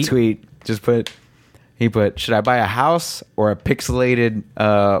legit on a tweet Just put. He put, should I buy a house or a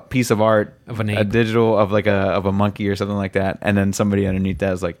pixelated piece of art, of an ape. A digital of like a monkey or something like that? And then somebody underneath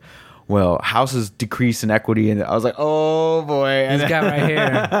that was like, well, houses decrease in equity. And I was like, oh boy. And This guy right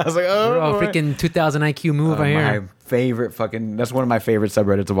here. I was like, oh boy. Freaking 2000 IQ move right here. My favorite that's one of my favorite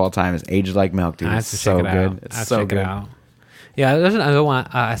subreddits of all time is Aged Like Milk, dude. I have It's to so check it good. out. It's so good. It out. Yeah, there's another one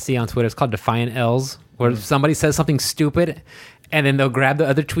I see on Twitter. It's called Defiant L's, where somebody says something stupid, and then they'll grab the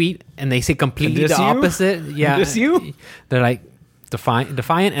other tweet and they say completely the opposite. Yeah, Diss you? They're like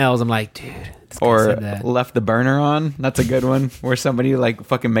Defiant L's. I'm like, dude. This guy Or said that. left the burner on. That's a good one. Where somebody like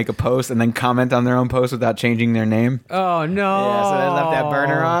fucking make a post and then comment on their own post without changing their name. Oh no! Yeah, so they left that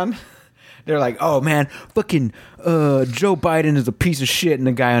burner on. They're like, oh man, fucking Joe Biden is a piece of shit, and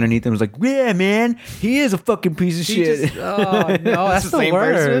the guy underneath them was like, yeah, man, he is a fucking piece of shit. Oh no, that's It's the same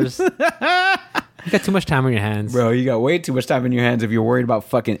worst. person. You got too much time on your hands, Bro, you got way too much time in your hands if you're worried about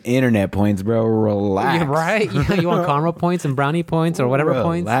fucking internet points, bro. Relax. Yeah, right? You want karma points and brownie points or whatever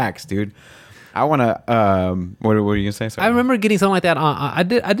points? Relax, dude. I want to. What are you gonna say? Sorry. I remember getting something like that. I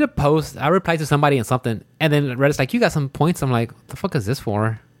did a post. I replied to somebody and something, and then Reddit's like, "You got some points." I'm like, "What the fuck is this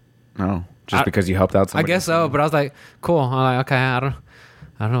for?" No, just because you helped out I somebody. guess so, but I was like, "Cool." I'm like, "Okay, I don't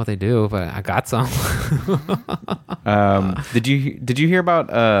know what they do, but I got some." Did you hear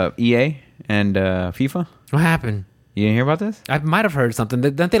about EA and FIFA? What happened? You didn't hear about this? I might have heard something.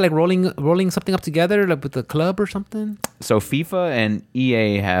 Don't they like rolling something up together, like with the club or something? So FIFA and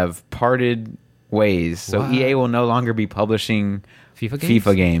EA have parted ways. So What? EA will no longer be publishing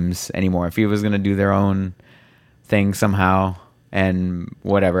FIFA games? anymore. FIFA's going to do their own thing somehow and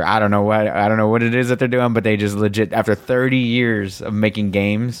whatever. I don't know what it is that they're doing, but they just legit after 30 years of making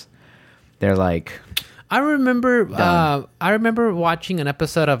games, they're like I remember Done. I remember watching an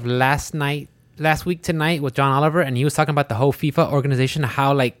episode of Last Week Tonight with John Oliver, and he was talking about the whole FIFA organization,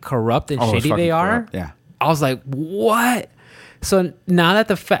 how like corrupt and it's shady fucking they are. corrupt. Yeah. I was like, what? So now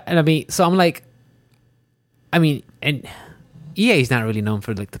that so I'm like, and EA is not really known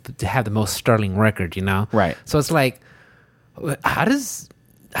for like to have the most sterling record, you know? Right. So it's like, how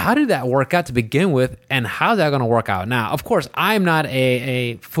did that work out to begin with, and how's that going to work out now? Of course, I'm not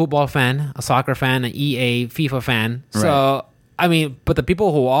a football fan, a soccer fan, an EA FIFA fan. So Right. I mean, but the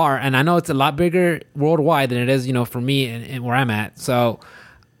people who are, and I know it's a lot bigger worldwide than it is, you know, for me and where I'm at. So,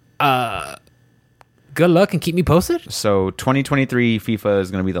 good luck and keep me posted. So 2023 FIFA is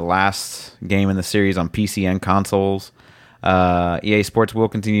going to be the last game in the series on PC and consoles. EA Sports will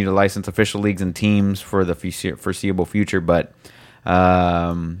continue to license official leagues and teams for the foreseeable future, but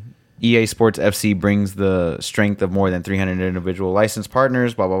EA Sports FC brings the strength of more than 300 individual licensed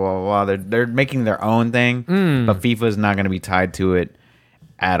partners. Blah blah blah blah. They're making their own thing, but FIFA is not going to be tied to it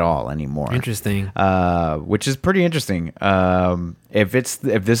at all anymore. Interesting. Which is pretty interesting. If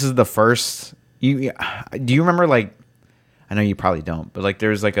this is the first, do you remember, like, I know you probably don't, but like there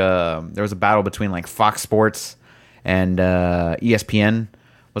was a battle between like Fox Sports and ESPN.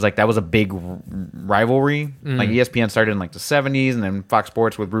 That was a big rivalry. Like ESPN started in like the 70s, and then Fox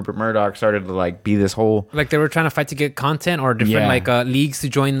Sports with Rupert Murdoch started to like be this whole, Like they were trying to fight to get content or different leagues to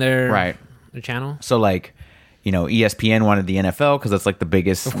join their channel. So like, you know, ESPN wanted the NFL because that's like the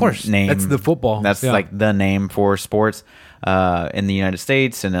biggest, Of course, name. that's the football. That's Yeah. like the name for sports in the United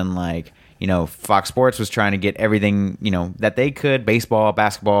States. And then like, you know, Fox Sports was trying to get everything, you know, that they could, baseball,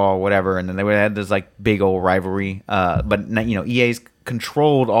 basketball, whatever. And then they had this like big old rivalry. But you know, EA's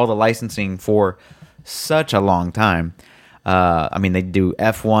controlled all the licensing for such a long time. I mean, they do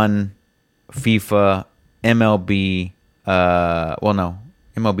F1, FIFA, MLB. Well, no,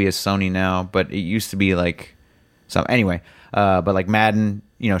 MLB is Sony now, but it used to be like some. Anyway, but like Madden,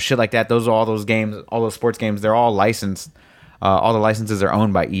 you know, shit like that. Those are all those games, all those sports games. They're all licensed. All the licenses are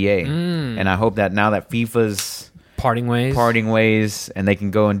owned by EA, and I hope that now that FIFA's Parting ways, and they can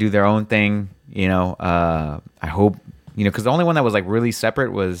go and do their own thing. You know, I hope, you know, because the only one that was like really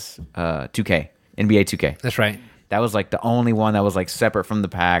separate was 2K, NBA 2K. That's right. That was like the only one that was like separate from the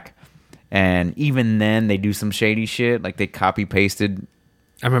pack. And even then, they do some shady shit. Like they copy pasted.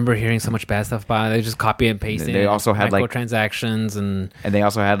 I remember hearing so much bad stuff about it. They just copy and paste. They also had like transactions and they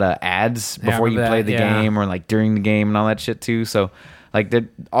also had ads Yeah, I before you remember played that, the yeah. game or like during the game and all that shit too. So like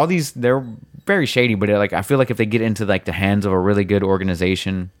they're very shady. But like I feel like if they get into like the hands of a really good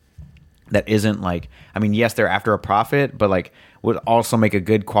organization that isn't like, I mean, yes, they're after a profit, but like would also make a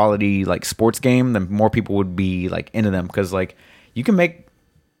good quality like sports game, then more people would be like into them, because like you can make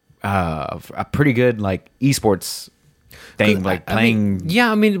a pretty good like esports thing, like playing.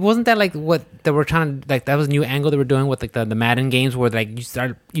 I mean, wasn't that like what they were trying to like? That was a new angle they were doing with like the Madden games, where like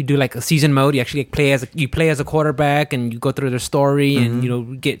you do like a season mode. You actually play as a quarterback, and you go through their story,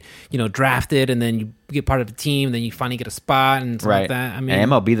 and get drafted, and then you get part of the team, and then you finally get a spot and stuff like that. I mean,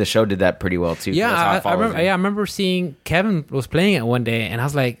 and MLB The Show did that pretty well too. Yeah, I remember seeing Kevin was playing it one day, and I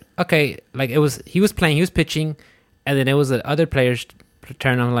was like, okay, like he was pitching, and then it was the other player's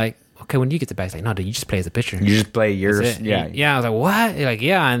turn. I'm like, okay, when do you get the bat? He's like, no, dude, you just play as a pitcher. You just play yours. Yeah. Yeah. I was like, what? Like,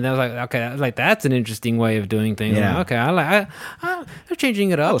 yeah. And I was like, okay, I was like, that's an interesting way of doing things. Yeah. Like, okay, they're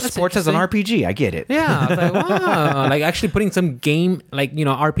changing it up. Oh, that's sports as an RPG. I get it. Yeah. I was like, wow. Like actually putting some game, like,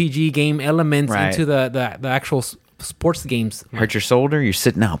 RPG game elements into the actual sports games. Hurt your shoulder? You're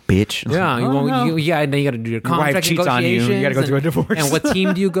sitting out, bitch. Yeah. And then you got to do your contract wife cheats on you. You got to go through a divorce. And what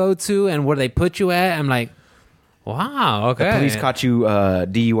team do you go to and where they put you at? I'm like, wow, okay. The police caught you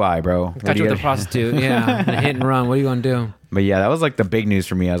DUI, bro. Caught you with a prostitute, yeah. Hit and run. What are you going to do? But yeah, that was like the big news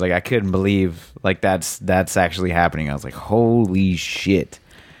for me. I was like, I couldn't believe like that's actually happening. I was like, holy shit.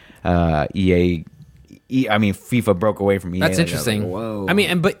 FIFA broke away from EA. That's interesting. Like, whoa. I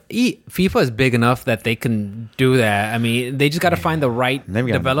mean, but FIFA is big enough that they can do that. I mean, they just got to find the right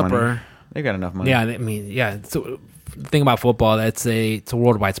developer. They've got enough money. Yeah, I mean, yeah. So the thing about football, it's a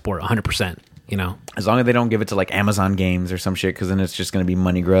worldwide sport, 100%. As long as they don't give it to like Amazon games or some shit, because then it's just going to be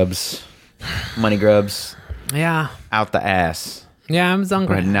money grubs. Yeah. Out the ass. Yeah, Amazon.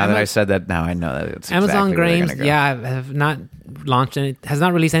 Now that I said that, now I know that it's Amazon exactly games. Go. Yeah, have not launched any. Has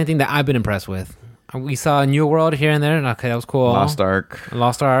not released anything that I've been impressed with. We saw New World here and there. Okay, that was cool. Lost Ark,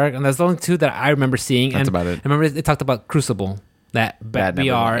 and that's the only two that I remember seeing. That's about it. I remember they talked about Crucible. That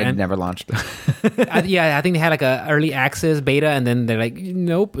VR and never launched. I think they had like a early access beta, and then they're like,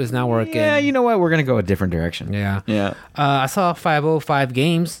 nope, it's not working. Yeah, you know what? We're gonna go a different direction. Yeah. I saw 505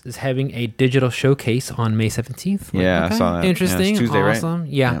 Games is having a digital showcase on May 17th. Yeah, I saw that. Interesting. Yeah, Tuesday, awesome. Right?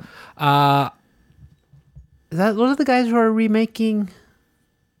 Yeah. Is that one of the guys who are remaking?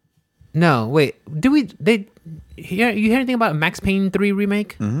 No, wait. You hear anything about Max Payne 3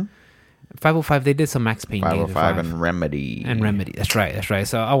 remake? Mm-hmm. 505, they did some Max Payne. 505 and Remedy. That's right.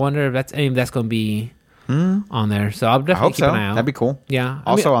 So I wonder if that's going to be on there. So I'll definitely keep an eye out. That'd be cool. Yeah.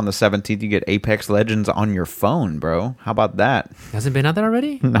 Also on the 17th, you get Apex Legends on your phone, bro. How about that? Hasn't been out there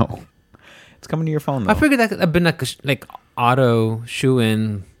already? No. It's coming to your phone, though. I figured that could have been like auto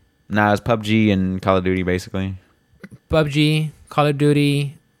shoe-in. Nah, it's PUBG and Call of Duty, basically. PUBG, Call of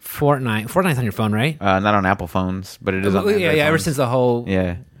Duty, Fortnite. Fortnite's on your phone, right? Not on Apple phones, but it is on Android phones. Ever since the whole...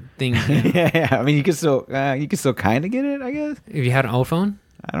 Yeah. Thing. Yeah. I mean, you can still kind of get it, I guess. If you had an old phone,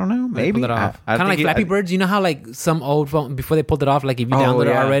 I don't know. Maybe pull it off. Kind of like Flappy Birds. You know how like some old phone before they pulled it off, like if you download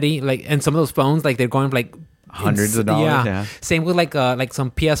it already, like and some of those phones like they're going for like hundreds of dollars. Yeah. Same with like some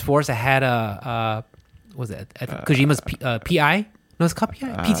PS4s that had what was it? Kojima's PI? No, it's called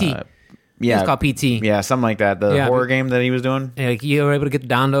PI. PT. Yeah, it's called PT. Yeah, something like that. The horror game that he was doing. And, like you were able to get the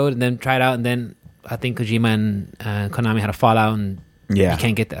download and then try it out, and then I think Kojima and Konami had a fallout and. Yeah, you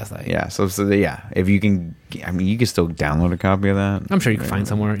can't get that. Like, yeah, so if you can, I mean, you can still download a copy of that. I'm sure you can find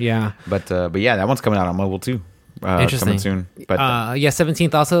somewhere. Yeah, but yeah, that one's coming out on mobile too. Interesting. Coming soon. But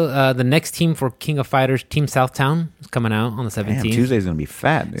 17th also. The next team for King of Fighters, Team Southtown, is coming out on the 17th. Damn, Tuesday's gonna be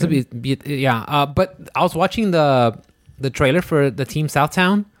fat. Dude. Yeah, but I was watching the trailer for the Team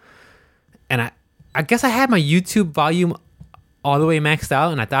Southtown, and I guess I had my YouTube volume all the way maxed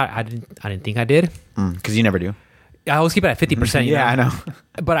out, and I thought I didn't think I did because you never do. I always keep it at 50%. Yeah, I know.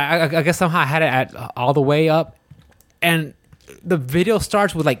 But I guess somehow I had it at all the way up. And the video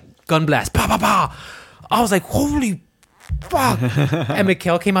starts with like gun blast. Pow, pow, pow. I was like, holy fuck. And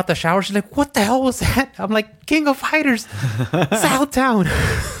Mikhail came out the shower. She's like, what the hell was that? I'm like, King of Fighters, Southtown.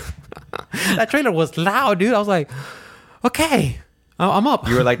 That trailer was loud, dude. I was like, okay, I'm up.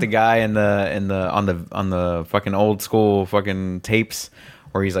 You were like the guy on the fucking old school fucking tapes.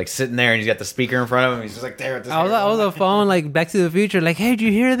 Where he's like sitting there and he's got the speaker in front of him. He's just like there at this. I was on the phone, like Back to the Future, like, hey, did you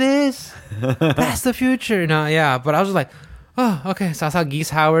hear this? That's the future. No, yeah, but I was just like, oh, okay. So I saw Geese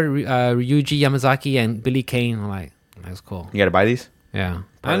Howard, Ryuji Yamazaki, and Billy Kane. I'm like, that's cool. You got to buy these? Yeah.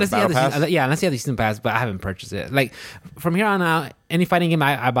 Unless you have the season pass, but I haven't purchased it. Like from here on out, any fighting game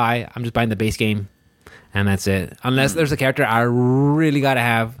I buy, I'm just buying the base game, and that's it. Unless there's a character I really gotta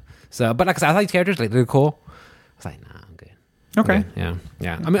have. So, but like I said, I like these characters, like they're cool. I was like, nah. Okay. Yeah.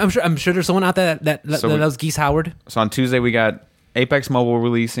 I mean, I'm sure there's someone out there that loves Geese Howard. So on Tuesday we got Apex Mobile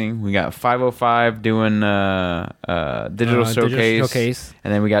releasing. We got 505 doing digital showcase,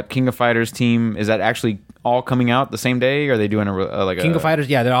 and then we got King of Fighters team. Is that actually all coming out the same day? Or are they doing like King of Fighters?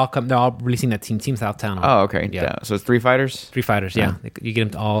 Yeah, they're all releasing that Team Southtown. Oh, okay. Yeah. So it's 3 fighters. 3 fighters. Yeah, you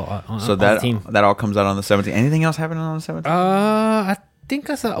get them all. So on that the team. that all comes out on the 17th. Anything else happening on the 17th? I think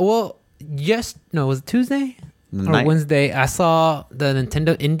I saw. Well, no, was it Tuesday or Wednesday? I saw the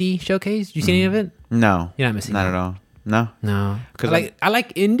Nintendo Indie Showcase. Did you see any of it? No, you're not missing. Not at all. No, because I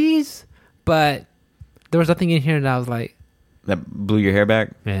like indies, but there was nothing in here that I was like that blew your hair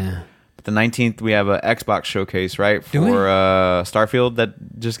back. Yeah. But the 19th we have a Xbox showcase, right? For Starfield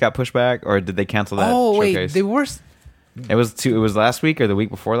that just got pushed back, or did they cancel that? Oh showcase? wait, they were. It was last week or the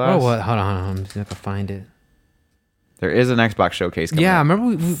week before last. Oh, what? Hold on. I'm just gonna find it. There is an Xbox showcase coming up. I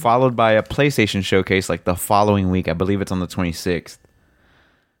remember followed by a PlayStation showcase like the following week. I believe it's on the 26th.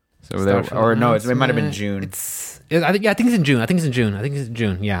 So it might have been June. I think it's in June. I think it's in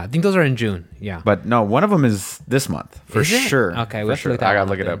June. Yeah, I think those are in June. Yeah. But no, one of them is this month for sure. Okay, for sure. I gotta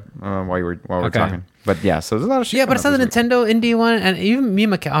look it up while we're talking. But yeah, so there's a lot of shit. Yeah, but it's on the Nintendo Indie one, and even me and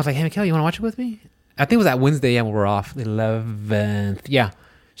Mikhail, I was like, "Hey, Mikhail, you want to watch it with me?" I think it was that Wednesday. Yeah, when we're off, the 11th. Yeah.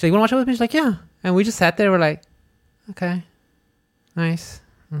 She's like, "You want to watch it with me?" She's like, "Yeah," and we just sat there. We're like, "Okay, nice."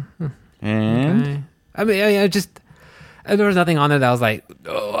 Mm-hmm. And okay. I mean, just. There was nothing on there that I was like,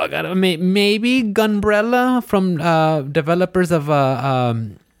 oh, I gotta maybe Gunbrella from developers of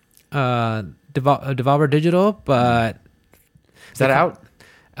Devolver Digital, but is that out?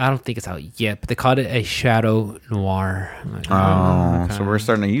 I don't think it's out yet, but they called it a Shadow Noir. Like, okay. So we're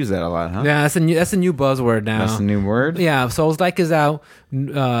starting to use that a lot, huh? Yeah, that's a new buzzword now. That's a new word. Yeah, Souls Like is out.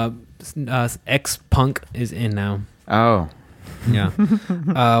 X-Punk is in now. Oh. Yeah.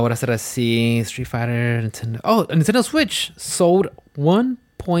 What else did I see? Street Fighter, Nintendo. Oh, Nintendo Switch sold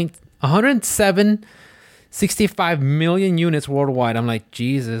 1.165 million units worldwide. I'm like,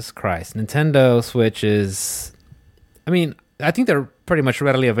 Jesus Christ. Nintendo Switch is... I mean, I think they're pretty much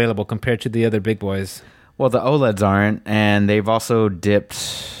readily available compared to the other big boys. Well, the OLEDs aren't, and they've also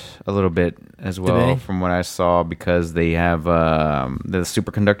dipped a little bit as well from what I saw because they have the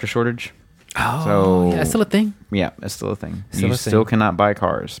superconductor shortage. Oh, so, yeah, it's still a thing. Yeah, it's still a thing. You still cannot buy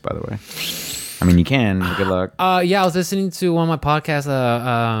cars, by the way. I mean, you can. Good luck. Yeah, I was listening to one of my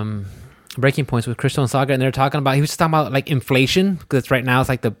podcasts, Breaking Points with Crystal and Saga, and they're talking about. He was just talking about like inflation because right now it's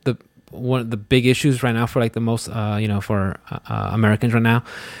like the one of the big issues right now for like the most for Americans right now,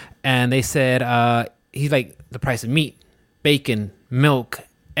 and they said he's like the price of meat, bacon, milk,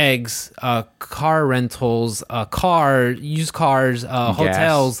 eggs, car rentals, used cars,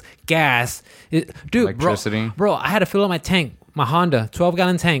 hotels, gas. Dude, electricity. Bro, I had to fill up my tank, my Honda,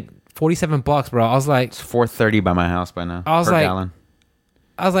 12-gallon tank, $47, bro. I was like, it's $4.30 by my house by now. Per gallon.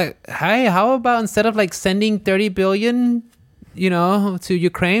 I was like, hey, how about instead of like sending 30 billion, to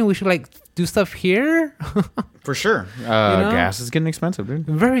Ukraine, we should like do stuff here? For sure. Gas is getting expensive, dude.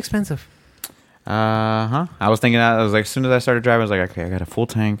 Very expensive. I was thinking that. I was like, as soon as I started driving, I was like, okay, I got a full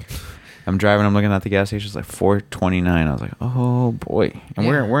tank. I'm driving. I'm looking at the gas station. It's like $4.29. I was like, oh boy. And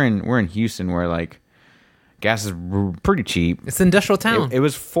we're in Houston, where like gas is pretty cheap. It's an industrial town. It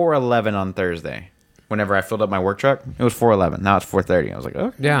was $4.11 on Thursday. Whenever I filled up my work truck, it was $4.11. Now it's $4.30. I was like,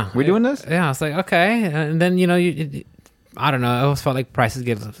 okay, yeah, we doing this? Yeah, I was like, okay. And then I don't know. I always felt like prices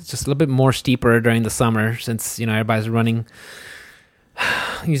get just a little bit more steeper during the summer since everybody's running.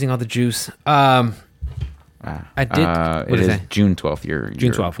 Using all the juice. I did. It is June 12th.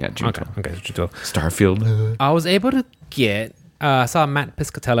 June 12th. Yeah, June 12th. Okay, June 12th. Starfield. I was able to get. I saw Matt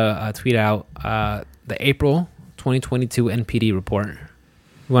Piscatella tweet out the April 2022 NPD report.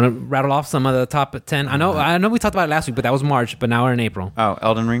 You want to rattle off some of the top 10? I know we talked about it last week, but that was March. But now we're in April. Oh,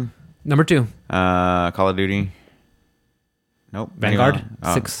 Elden Ring. Number 2. Call of Duty. Nope. Vanguard.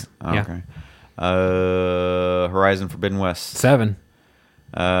 6. Yeah. Okay. Horizon Forbidden West. 7.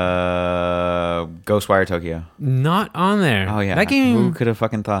 Ghostwire Tokyo. Not on there. Oh yeah, that game. Who could have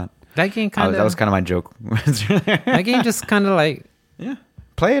fucking thought? That game kind of. That was kind of my joke. That game just kind of like. Yeah,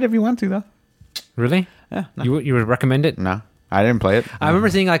 play it if you want to though. Really? Yeah. No. You would recommend it? No, I didn't play it. I remember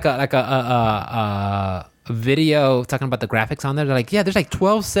seeing like a video talking about the graphics on there. They're like, yeah, there's like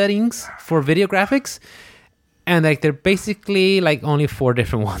 12 settings for video graphics, and like they're basically like only 4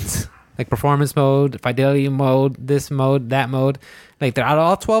 different ones. Like performance mode, fidelity mode, this mode, that mode. Like they're out of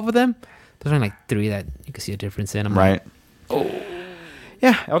all 12 of them. There's only like 3 that you can see a difference in. I'm right. Like, oh.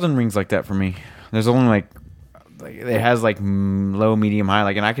 Yeah, Elden Ring's like that for me. There's only like it has like low, medium, high.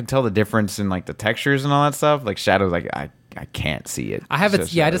 Like, and I can tell the difference in like the textures and all that stuff. Like shadows, like I can't see it. I have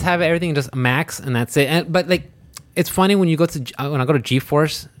it. Yeah, I just have everything just max, and that's it. But like, it's funny when you go to when I go to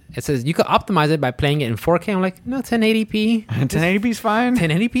GeForce. It says you could optimize it by playing it in 4K. I'm like, no, 1080p. 1080p's fine.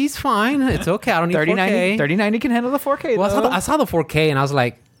 1080p's fine. It's okay. I don't need 3090, 4K. 3090 can handle the 4K. Well, I saw the 4K and I was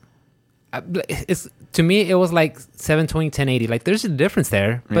like, it's to me it was like 720 1080. Like there's a difference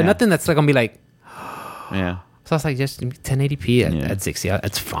there, but nothing that's like gonna be like yeah. So I was like, just 1080p at 60.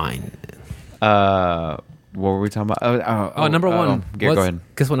 That's fine. What were we talking about? Number one. Go ahead.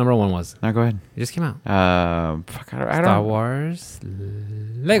 Guess what number one was? No, go ahead. It just came out. I don't Star Wars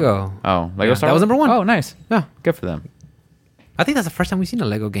Lego. Oh, Lego Star That was Wars? number one. Oh, nice. Yeah. Good for them. I think that's the first time we've seen a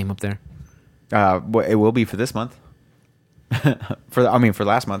Lego game up there. It will be for this month. for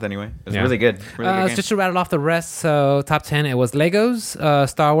last month anyway. It's really good. Really good game. Just to rattle off the rest. So top 10, it was Legos,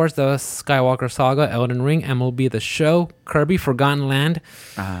 Star Wars, The Skywalker Saga, Elden Ring, MLB The Show, Kirby Forgotten Land.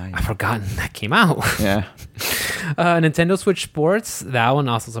 I've forgotten that came out. Yeah. Nintendo Switch Sports. That one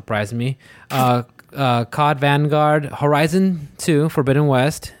also surprised me. COD Vanguard, Horizon 2, Forbidden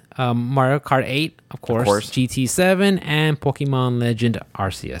West, Mario Kart 8, of course, GT7, and Pokemon Legend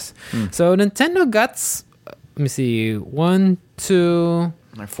Arceus. So Nintendo got... Let me see. 1, 2,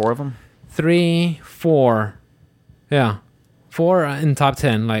 like 4 of them, 3, 4. Yeah, 4 in top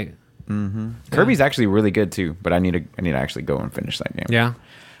 10. Like Kirby's actually really good too, but I need to actually go and finish that game. Yeah,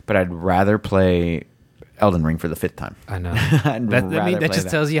 but I'd rather play Elden Ring for the 5th time. I know. that just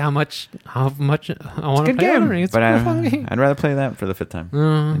tells you how much I want to play Elden Ring. It's but I'd rather play that for the 5th time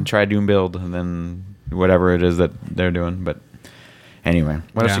and try Doom Build and then whatever it is that they're doing. But anyway,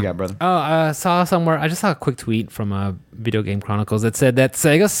 what else you got, brother? I saw somewhere. I just saw a quick tweet from Video Game Chronicles that said that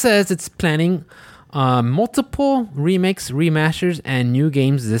Sega says it's planning multiple remakes, remasters, and new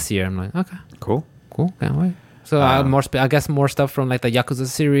games this year. I'm like, okay, cool, can't wait. So I guess more stuff from like the Yakuza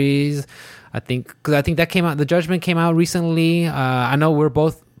series. I think that came out. The Judgment came out recently. I know we're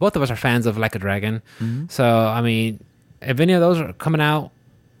both of us are fans of Like a Dragon. So I mean, if any of those are coming out,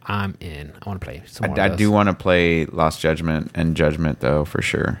 I'm in. I want to play some more I of those. do want to play Lost Judgment and Judgment, though, for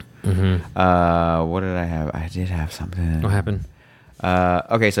sure. What did I have? I did have something. What happened?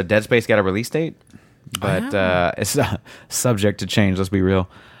 Okay, so Dead Space got a release date, but it's subject to change. Let's be real.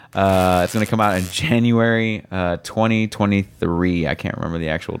 It's going to come out in January 2023. I can't remember the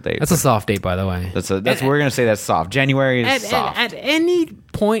actual date. That's a soft date, by the way. We're going to say that's soft. January is soft. At any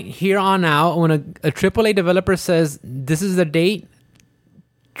point here on out, when a AAA developer says this is the date,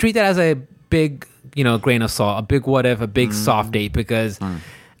 treat that as a big, grain of salt, a big what if, a big soft date, because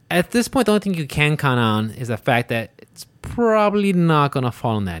at this point, the only thing you can count on is the fact that it's probably not going to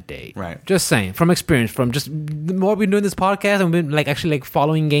fall on that date. Right. Just saying, from experience, from just the more we've been doing this podcast and we've been actually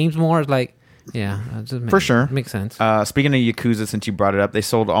following games more, it's like, yeah. For sure. Makes sense. Speaking of Yakuza, since you brought it up, they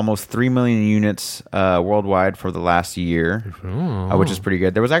sold almost 3 million units worldwide for the last year, which is pretty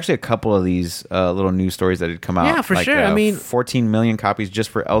good. There was actually a couple of these little news stories that had come out. Yeah, for sure. I mean, 14 million copies just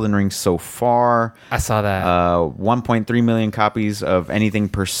for Elden Ring so far. I saw that. 1.3 million copies of anything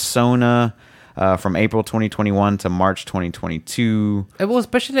Persona from April 2021 to March 2022. Well,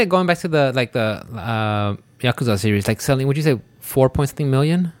 especially going back to the Yakuza series, selling, would you say 4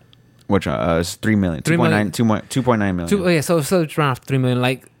 million? Which is 3 million. 2.9 million. So it's around 3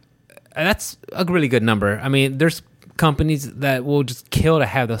 million. That's a really good number. I mean, there's companies that will just kill to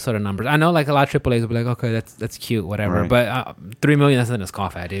have those sort of numbers. I know a lot of AAAs will be like, okay, that's cute, whatever. Right. But 3 million, that's nothing to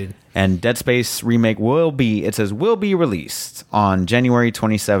scoff at, dude. And Dead Space Remake will be released on January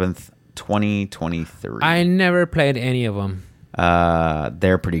 27th, 2023. I never played any of them.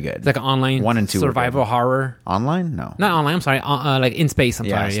 They're pretty good. It's like an online 1 and 2 survival horror. Online? No. Not online, I'm sorry. Like in space, I'm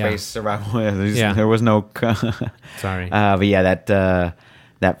sorry. Space survival. There was no... Sorry. But yeah,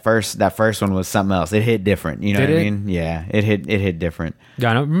 that first one was something else. It hit different. You know what I mean? Yeah, it hit different.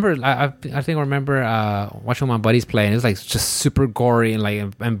 Yeah, I remember. I think I remember watching my buddies play, and it was just super gory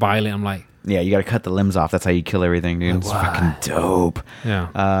and violent. I'm like, yeah, you got to cut the limbs off. That's how you kill everything, dude. It's fucking dope. Yeah.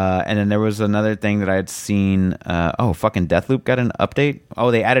 And then there was another thing that I had seen. Fucking Deathloop got an update. Oh,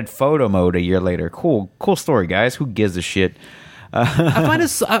 they added photo mode a year later. Cool story, guys. Who gives a shit? I find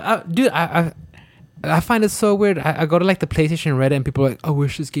it, dude. I find it so weird. I go to the PlayStation Reddit and people are like, I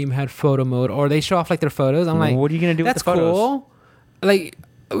wish this game had photo mode, or they show off their photos. I'm like, what are you gonna do with the photos? Cool.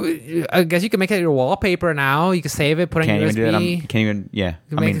 I guess you can make it your wallpaper now. You can save it, put it in USB. Can't even. Yeah.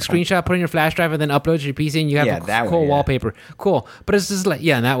 You can make a screenshot, put it in your flash drive, and then upload it to your PC, and you have a cool wallpaper. Cool. But it's just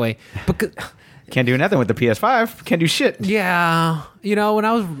in that way. Because can't do nothing with the PS5. Can't do shit. Yeah. When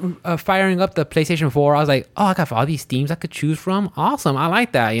I was firing up the PlayStation 4, I was like, oh, I got all these themes I could choose from. Awesome. I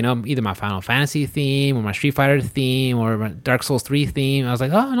like that. Either my Final Fantasy theme or my Street Fighter theme or my Dark Souls 3 theme. I was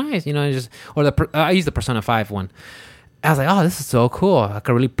like, oh, nice. I used the Persona 5 one. I was like, oh, this is so cool. I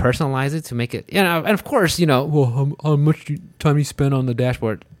could really personalize it to make it, and of course, well, how much time you spend on the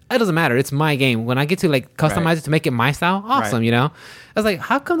dashboard. It doesn't matter. It's my game. When I get to customize it to make it my style, awesome, I was like,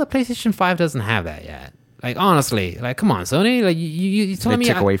 how come the PlayStation 5 doesn't have that yet? Like honestly, like come on, Sony. Like you telling me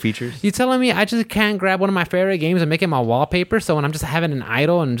They took away features. You telling me I just can't grab one of my favorite games and make it my wallpaper? So when I'm just having an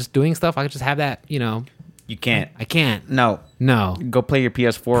idle and just doing stuff, I could just have that. You know, You can't. I can't. No. No. Go play your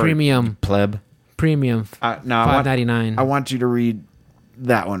PS4 Premium. pleb. Premium. No, $5.99. I want you to read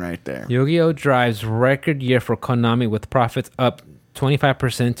that one right there. Yu-Gi-Oh! Drives record year for Konami with profits up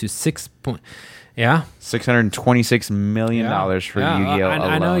 25% to $626 million for Yu-Gi-Oh!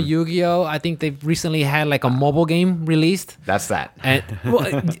 I know Yu-Gi-Oh! I think they've recently had like a mobile game released. That's that. And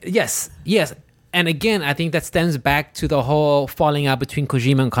well, yes. And again, I think that stems back to the whole falling out between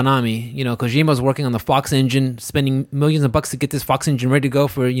Kojima and Konami. You know, Kojima's working on the Fox engine, spending millions of bucks to get this Fox engine ready to go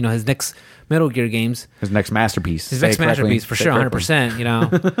for, you know, his next Metal Gear games. His next masterpiece. His next masterpiece, for sure, 100%, you know.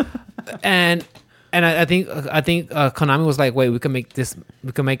 and I think Konami was like, wait, we can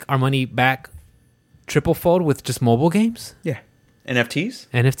make our money back triple fold with just mobile games? Yeah.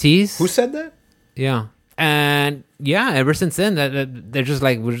 NFTs? Who said that? Yeah. And yeah, ever since then, that they're just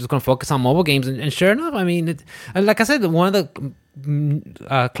like, we're just going to focus on mobile games. And sure enough, I mean, like I said, one of the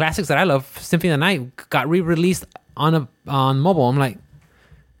classics that I love, Symphony of the Night, got re-released on mobile. I'm like,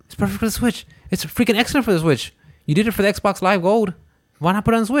 it's perfect for the Switch. It's freaking excellent for the Switch. You did it for the Xbox Live Gold. Why not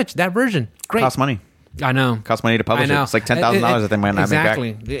put it on Switch? That version. Great. Costs money. I know. Costs money to publish it. It's like $10,000 that they might not make back.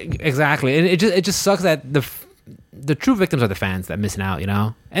 Exactly. It just sucks that the true victims are the fans that are missing out, you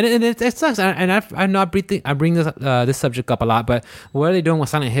know? And it sucks. And I bring this subject up a lot, but what are they doing with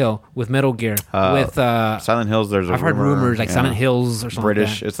Silent Hill, with Metal Gear, with Silent Hills? I've heard rumors like Silent Hills or something. British.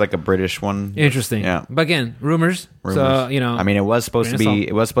 Like that. It's like a British one. Interesting. Yeah. But again, rumors. So you know. I mean, it was supposed to be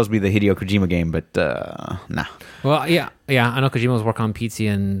the Hideo Kojima game, but nah. Well, yeah. I know Kojima was working on PT,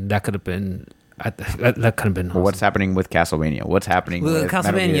 and that could have been. That could have been. Well, what's happening with Castlevania? What's happening with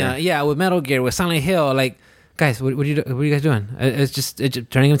Castlevania? Yeah, with Metal Gear, with Silent Hill, like. Guys, what are you guys doing? It's just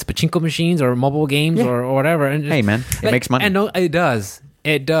turning into pachinko machines or mobile games or whatever. And hey, man, it makes money. And no, it does.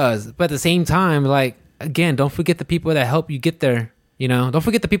 But at the same time, like, again, don't forget the people that help you get there. You know, don't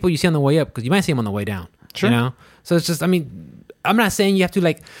forget the people you see on the way up, because you might see them on the way down. Sure. You know, so it's just, I mean, I'm not saying you have to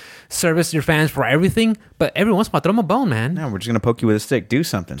like service your fans for everything, but every once in a while, throw them a bone, man. No, we're just gonna poke you with a stick. Do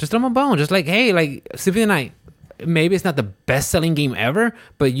something. Just throw them a bone. Just like, hey, like Symphony of the Night. Maybe it's not the best-selling game ever,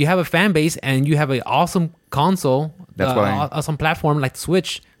 but you have a fan base and you have an awesome console, that's why awesome platform like the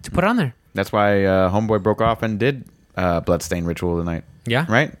Switch to put on there. That's why Homeboy broke off and did Bloodstained Ritual tonight. Yeah,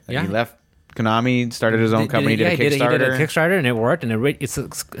 right. Yeah, he left Konami, started his own company, did a Kickstarter. He did a Kickstarter, and it worked, and it's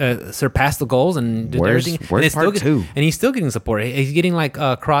surpassed the goals and did everything. Where's part two? And he's still getting support. He's getting like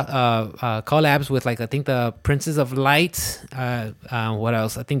collabs with like I think the Princes of Light. What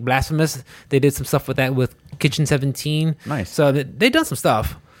else? I think Blasphemous. They did some stuff with that with Kitchen 17. Nice. So they've done some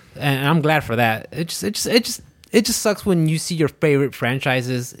stuff, and I'm glad for that. It just sucks when you see your favorite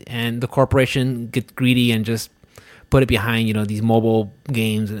franchises and the corporation get greedy and just put it behind, you know, these mobile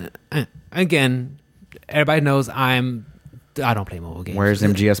games. Again, everybody knows I don't play mobile games. Where's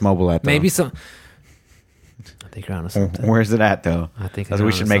MGS Mobile at, though? Maybe some. I think you're on something. Where's it at, though? I think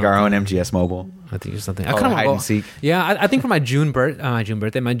we should make our own MGS Mobile. I think there's something. I kind of hide and seek. Yeah, I think for my June vacation,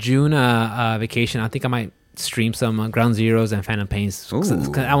 I think I might stream some Ground Zeroes and Phantom Pains. Ooh,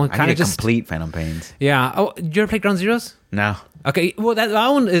 I want to just complete Phantom Pains. Yeah. Oh, did you ever play Ground Zeroes? No. Okay. Well,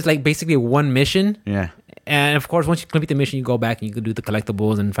 that one is like basically one mission. Yeah. And of course, once you complete the mission, you go back and you can do the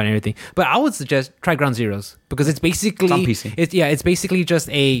collectibles and find everything. But I would suggest try Ground Zeroes, because it's basically it's on PC. It's basically just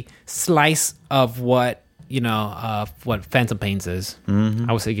a slice of what what Phantom Pains is. Mm-hmm.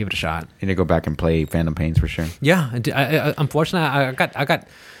 I would say give it a shot. You need to go back and play Phantom Pains for sure. Yeah, unfortunately, I got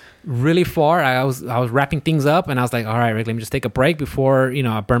really far. I was wrapping things up, and I was like, all right, Rick, let me just take a break before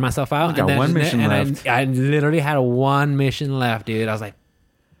I burn myself out. I got one mission left. I literally had one mission left, dude. I was like,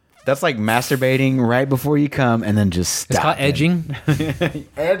 that's like masturbating right before you come, and then just stop. It's called edging.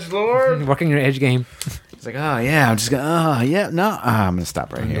 Edgelord. Working your edge game. It's like, oh yeah, I'm just gonna, I'm gonna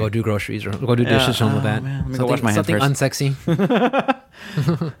stop right here. Go do groceries or go do dishes home with that. Man, let me go wash my hands Something first. unsexy.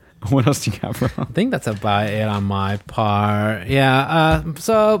 What else do you got, bro? I think that's about it on my part. Yeah.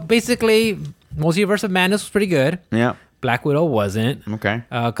 So basically, Multiverse of Madness was pretty good. Yeah. Black Widow wasn't. Okay.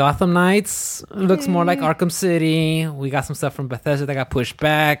 Gotham Knights looks more like Arkham City. We got some stuff from Bethesda that got pushed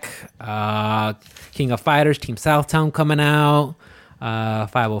back. King of Fighters, Team Southtown coming out.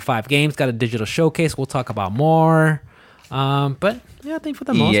 505 Games got a digital showcase. We'll talk about more. But yeah, I think for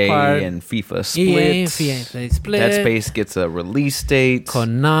the most part, EA and FIFA split. Dead Space gets a release date.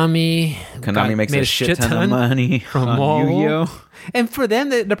 Konami makes a shit ton of money from Yu-Gi-Oh! And for them,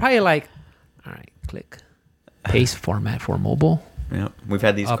 they're probably like, all right, click. Paste format for mobile. Yeah, we've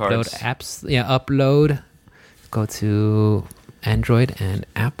had these upload cards. Apps. Yeah, upload. Go to Android and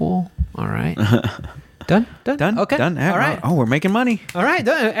Apple. All right. Done. Done. All right. Oh, we're making money. All right.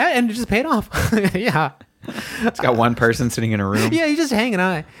 Done. And it just paid off. Yeah. It's got one person sitting in a room. Yeah, he's just hanging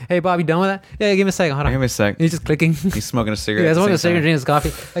out. Hey, Bob, you done with that? Yeah, give me a second. Hold on. Give me a sec. He's just clicking. He's smoking a cigarette. Yeah, he's smoking a cigarette, drinking his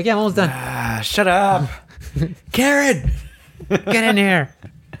coffee. Like, yeah, I'm almost done. Shut up. Karen. Get in here.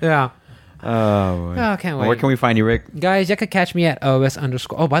 Yeah. Oh, I can't wait. Where can we find you, Rick? Guys, you can catch me at OS_.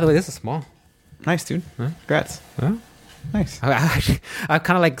 Oh, by the way, this is small. Nice, dude. Congrats. Huh? Nice. I've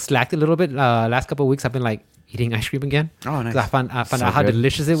kind of like slacked a little bit. Last couple of weeks, I've been like eating ice cream again. Oh, nice. I found So out how good.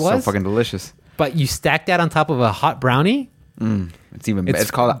 delicious it was. So fucking delicious. But you stack that on top of a hot brownie,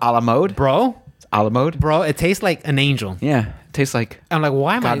 It's called a la mode. bro. It's a la mode. Bro, it tastes like an angel. Yeah. It tastes like. I'm like,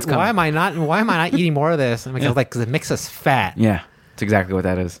 why am God's come. I not eating more of this? I'm like, because it makes us fat. Yeah. It's exactly what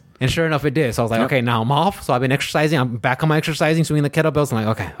that is. And sure enough, it did. So I was like, okay, now I'm off. So I've been exercising. I'm back on my exercising, swinging the kettlebells. I'm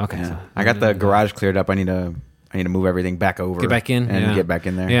like, okay. Yeah. So, I got the garage cleared up. I need to move everything back over. get back in and get back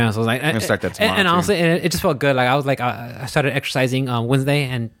in there. Yeah, so I was like, I'm gonna start that tomorrow. And too. honestly, it just felt good. Like I was like, I started exercising on Wednesday,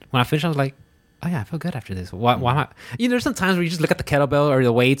 and when I finished, I was like, oh yeah, I feel good after this. Why am I? There's some times where you just look at the kettlebell or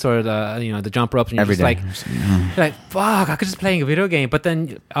the weights or the jump ropes, and you're Every just day. like, you're like, fuck, I could just playing a video game. But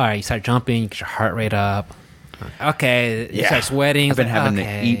then, all right, you start jumping, you get your heart rate up. Okay, you start sweating. I've been It's having like,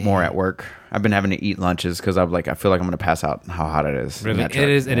 to eat more at work. I've been having to eat lunches because I feel like I'm going to pass out. How hot it is. Really? in that truck.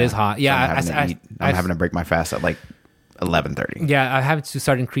 It is hot. Yeah, I'm having to break my fast at like 11:30. Yeah, I have to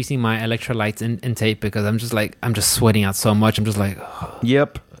start increasing my electrolytes intake because I'm just sweating out so much. I'm just like,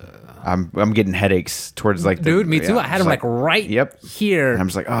 Yep. I'm getting headaches towards like dude, me too. I had them like right here. And I'm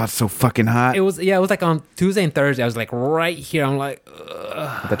just like, oh, it's so fucking hot. It was like on Tuesday and Thursday. I was like right here. I'm like,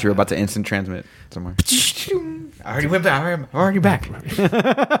 I thought you were about to instant transmit somewhere. I already went back. I'm already back.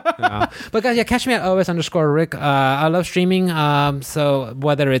 But guys, catch me at OS_Rick. I love streaming. So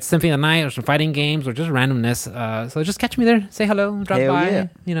whether it's Symphony of the Night or some fighting games or just randomness, so just catch me there. Say hello. Drop Hell by.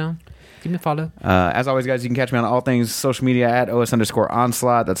 yeah. Give me a follow. As always, guys, you can catch me on all things social media at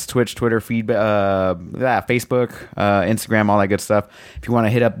OS_Onslaught. That's Twitch, Twitter, Facebook, Instagram, all that good stuff. If you want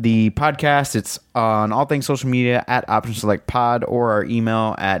to hit up the podcast, it's on all things social media at OptionSelectPod or our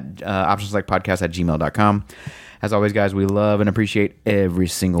email at OptionSelectPodcast@gmail.com. As always, guys, we love and appreciate every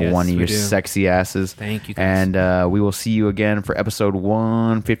single one of your sexy asses. Thank you, guys. And we will see you again for episode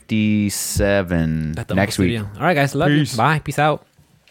 157 next week. All right, guys. Love you. Bye. Peace out.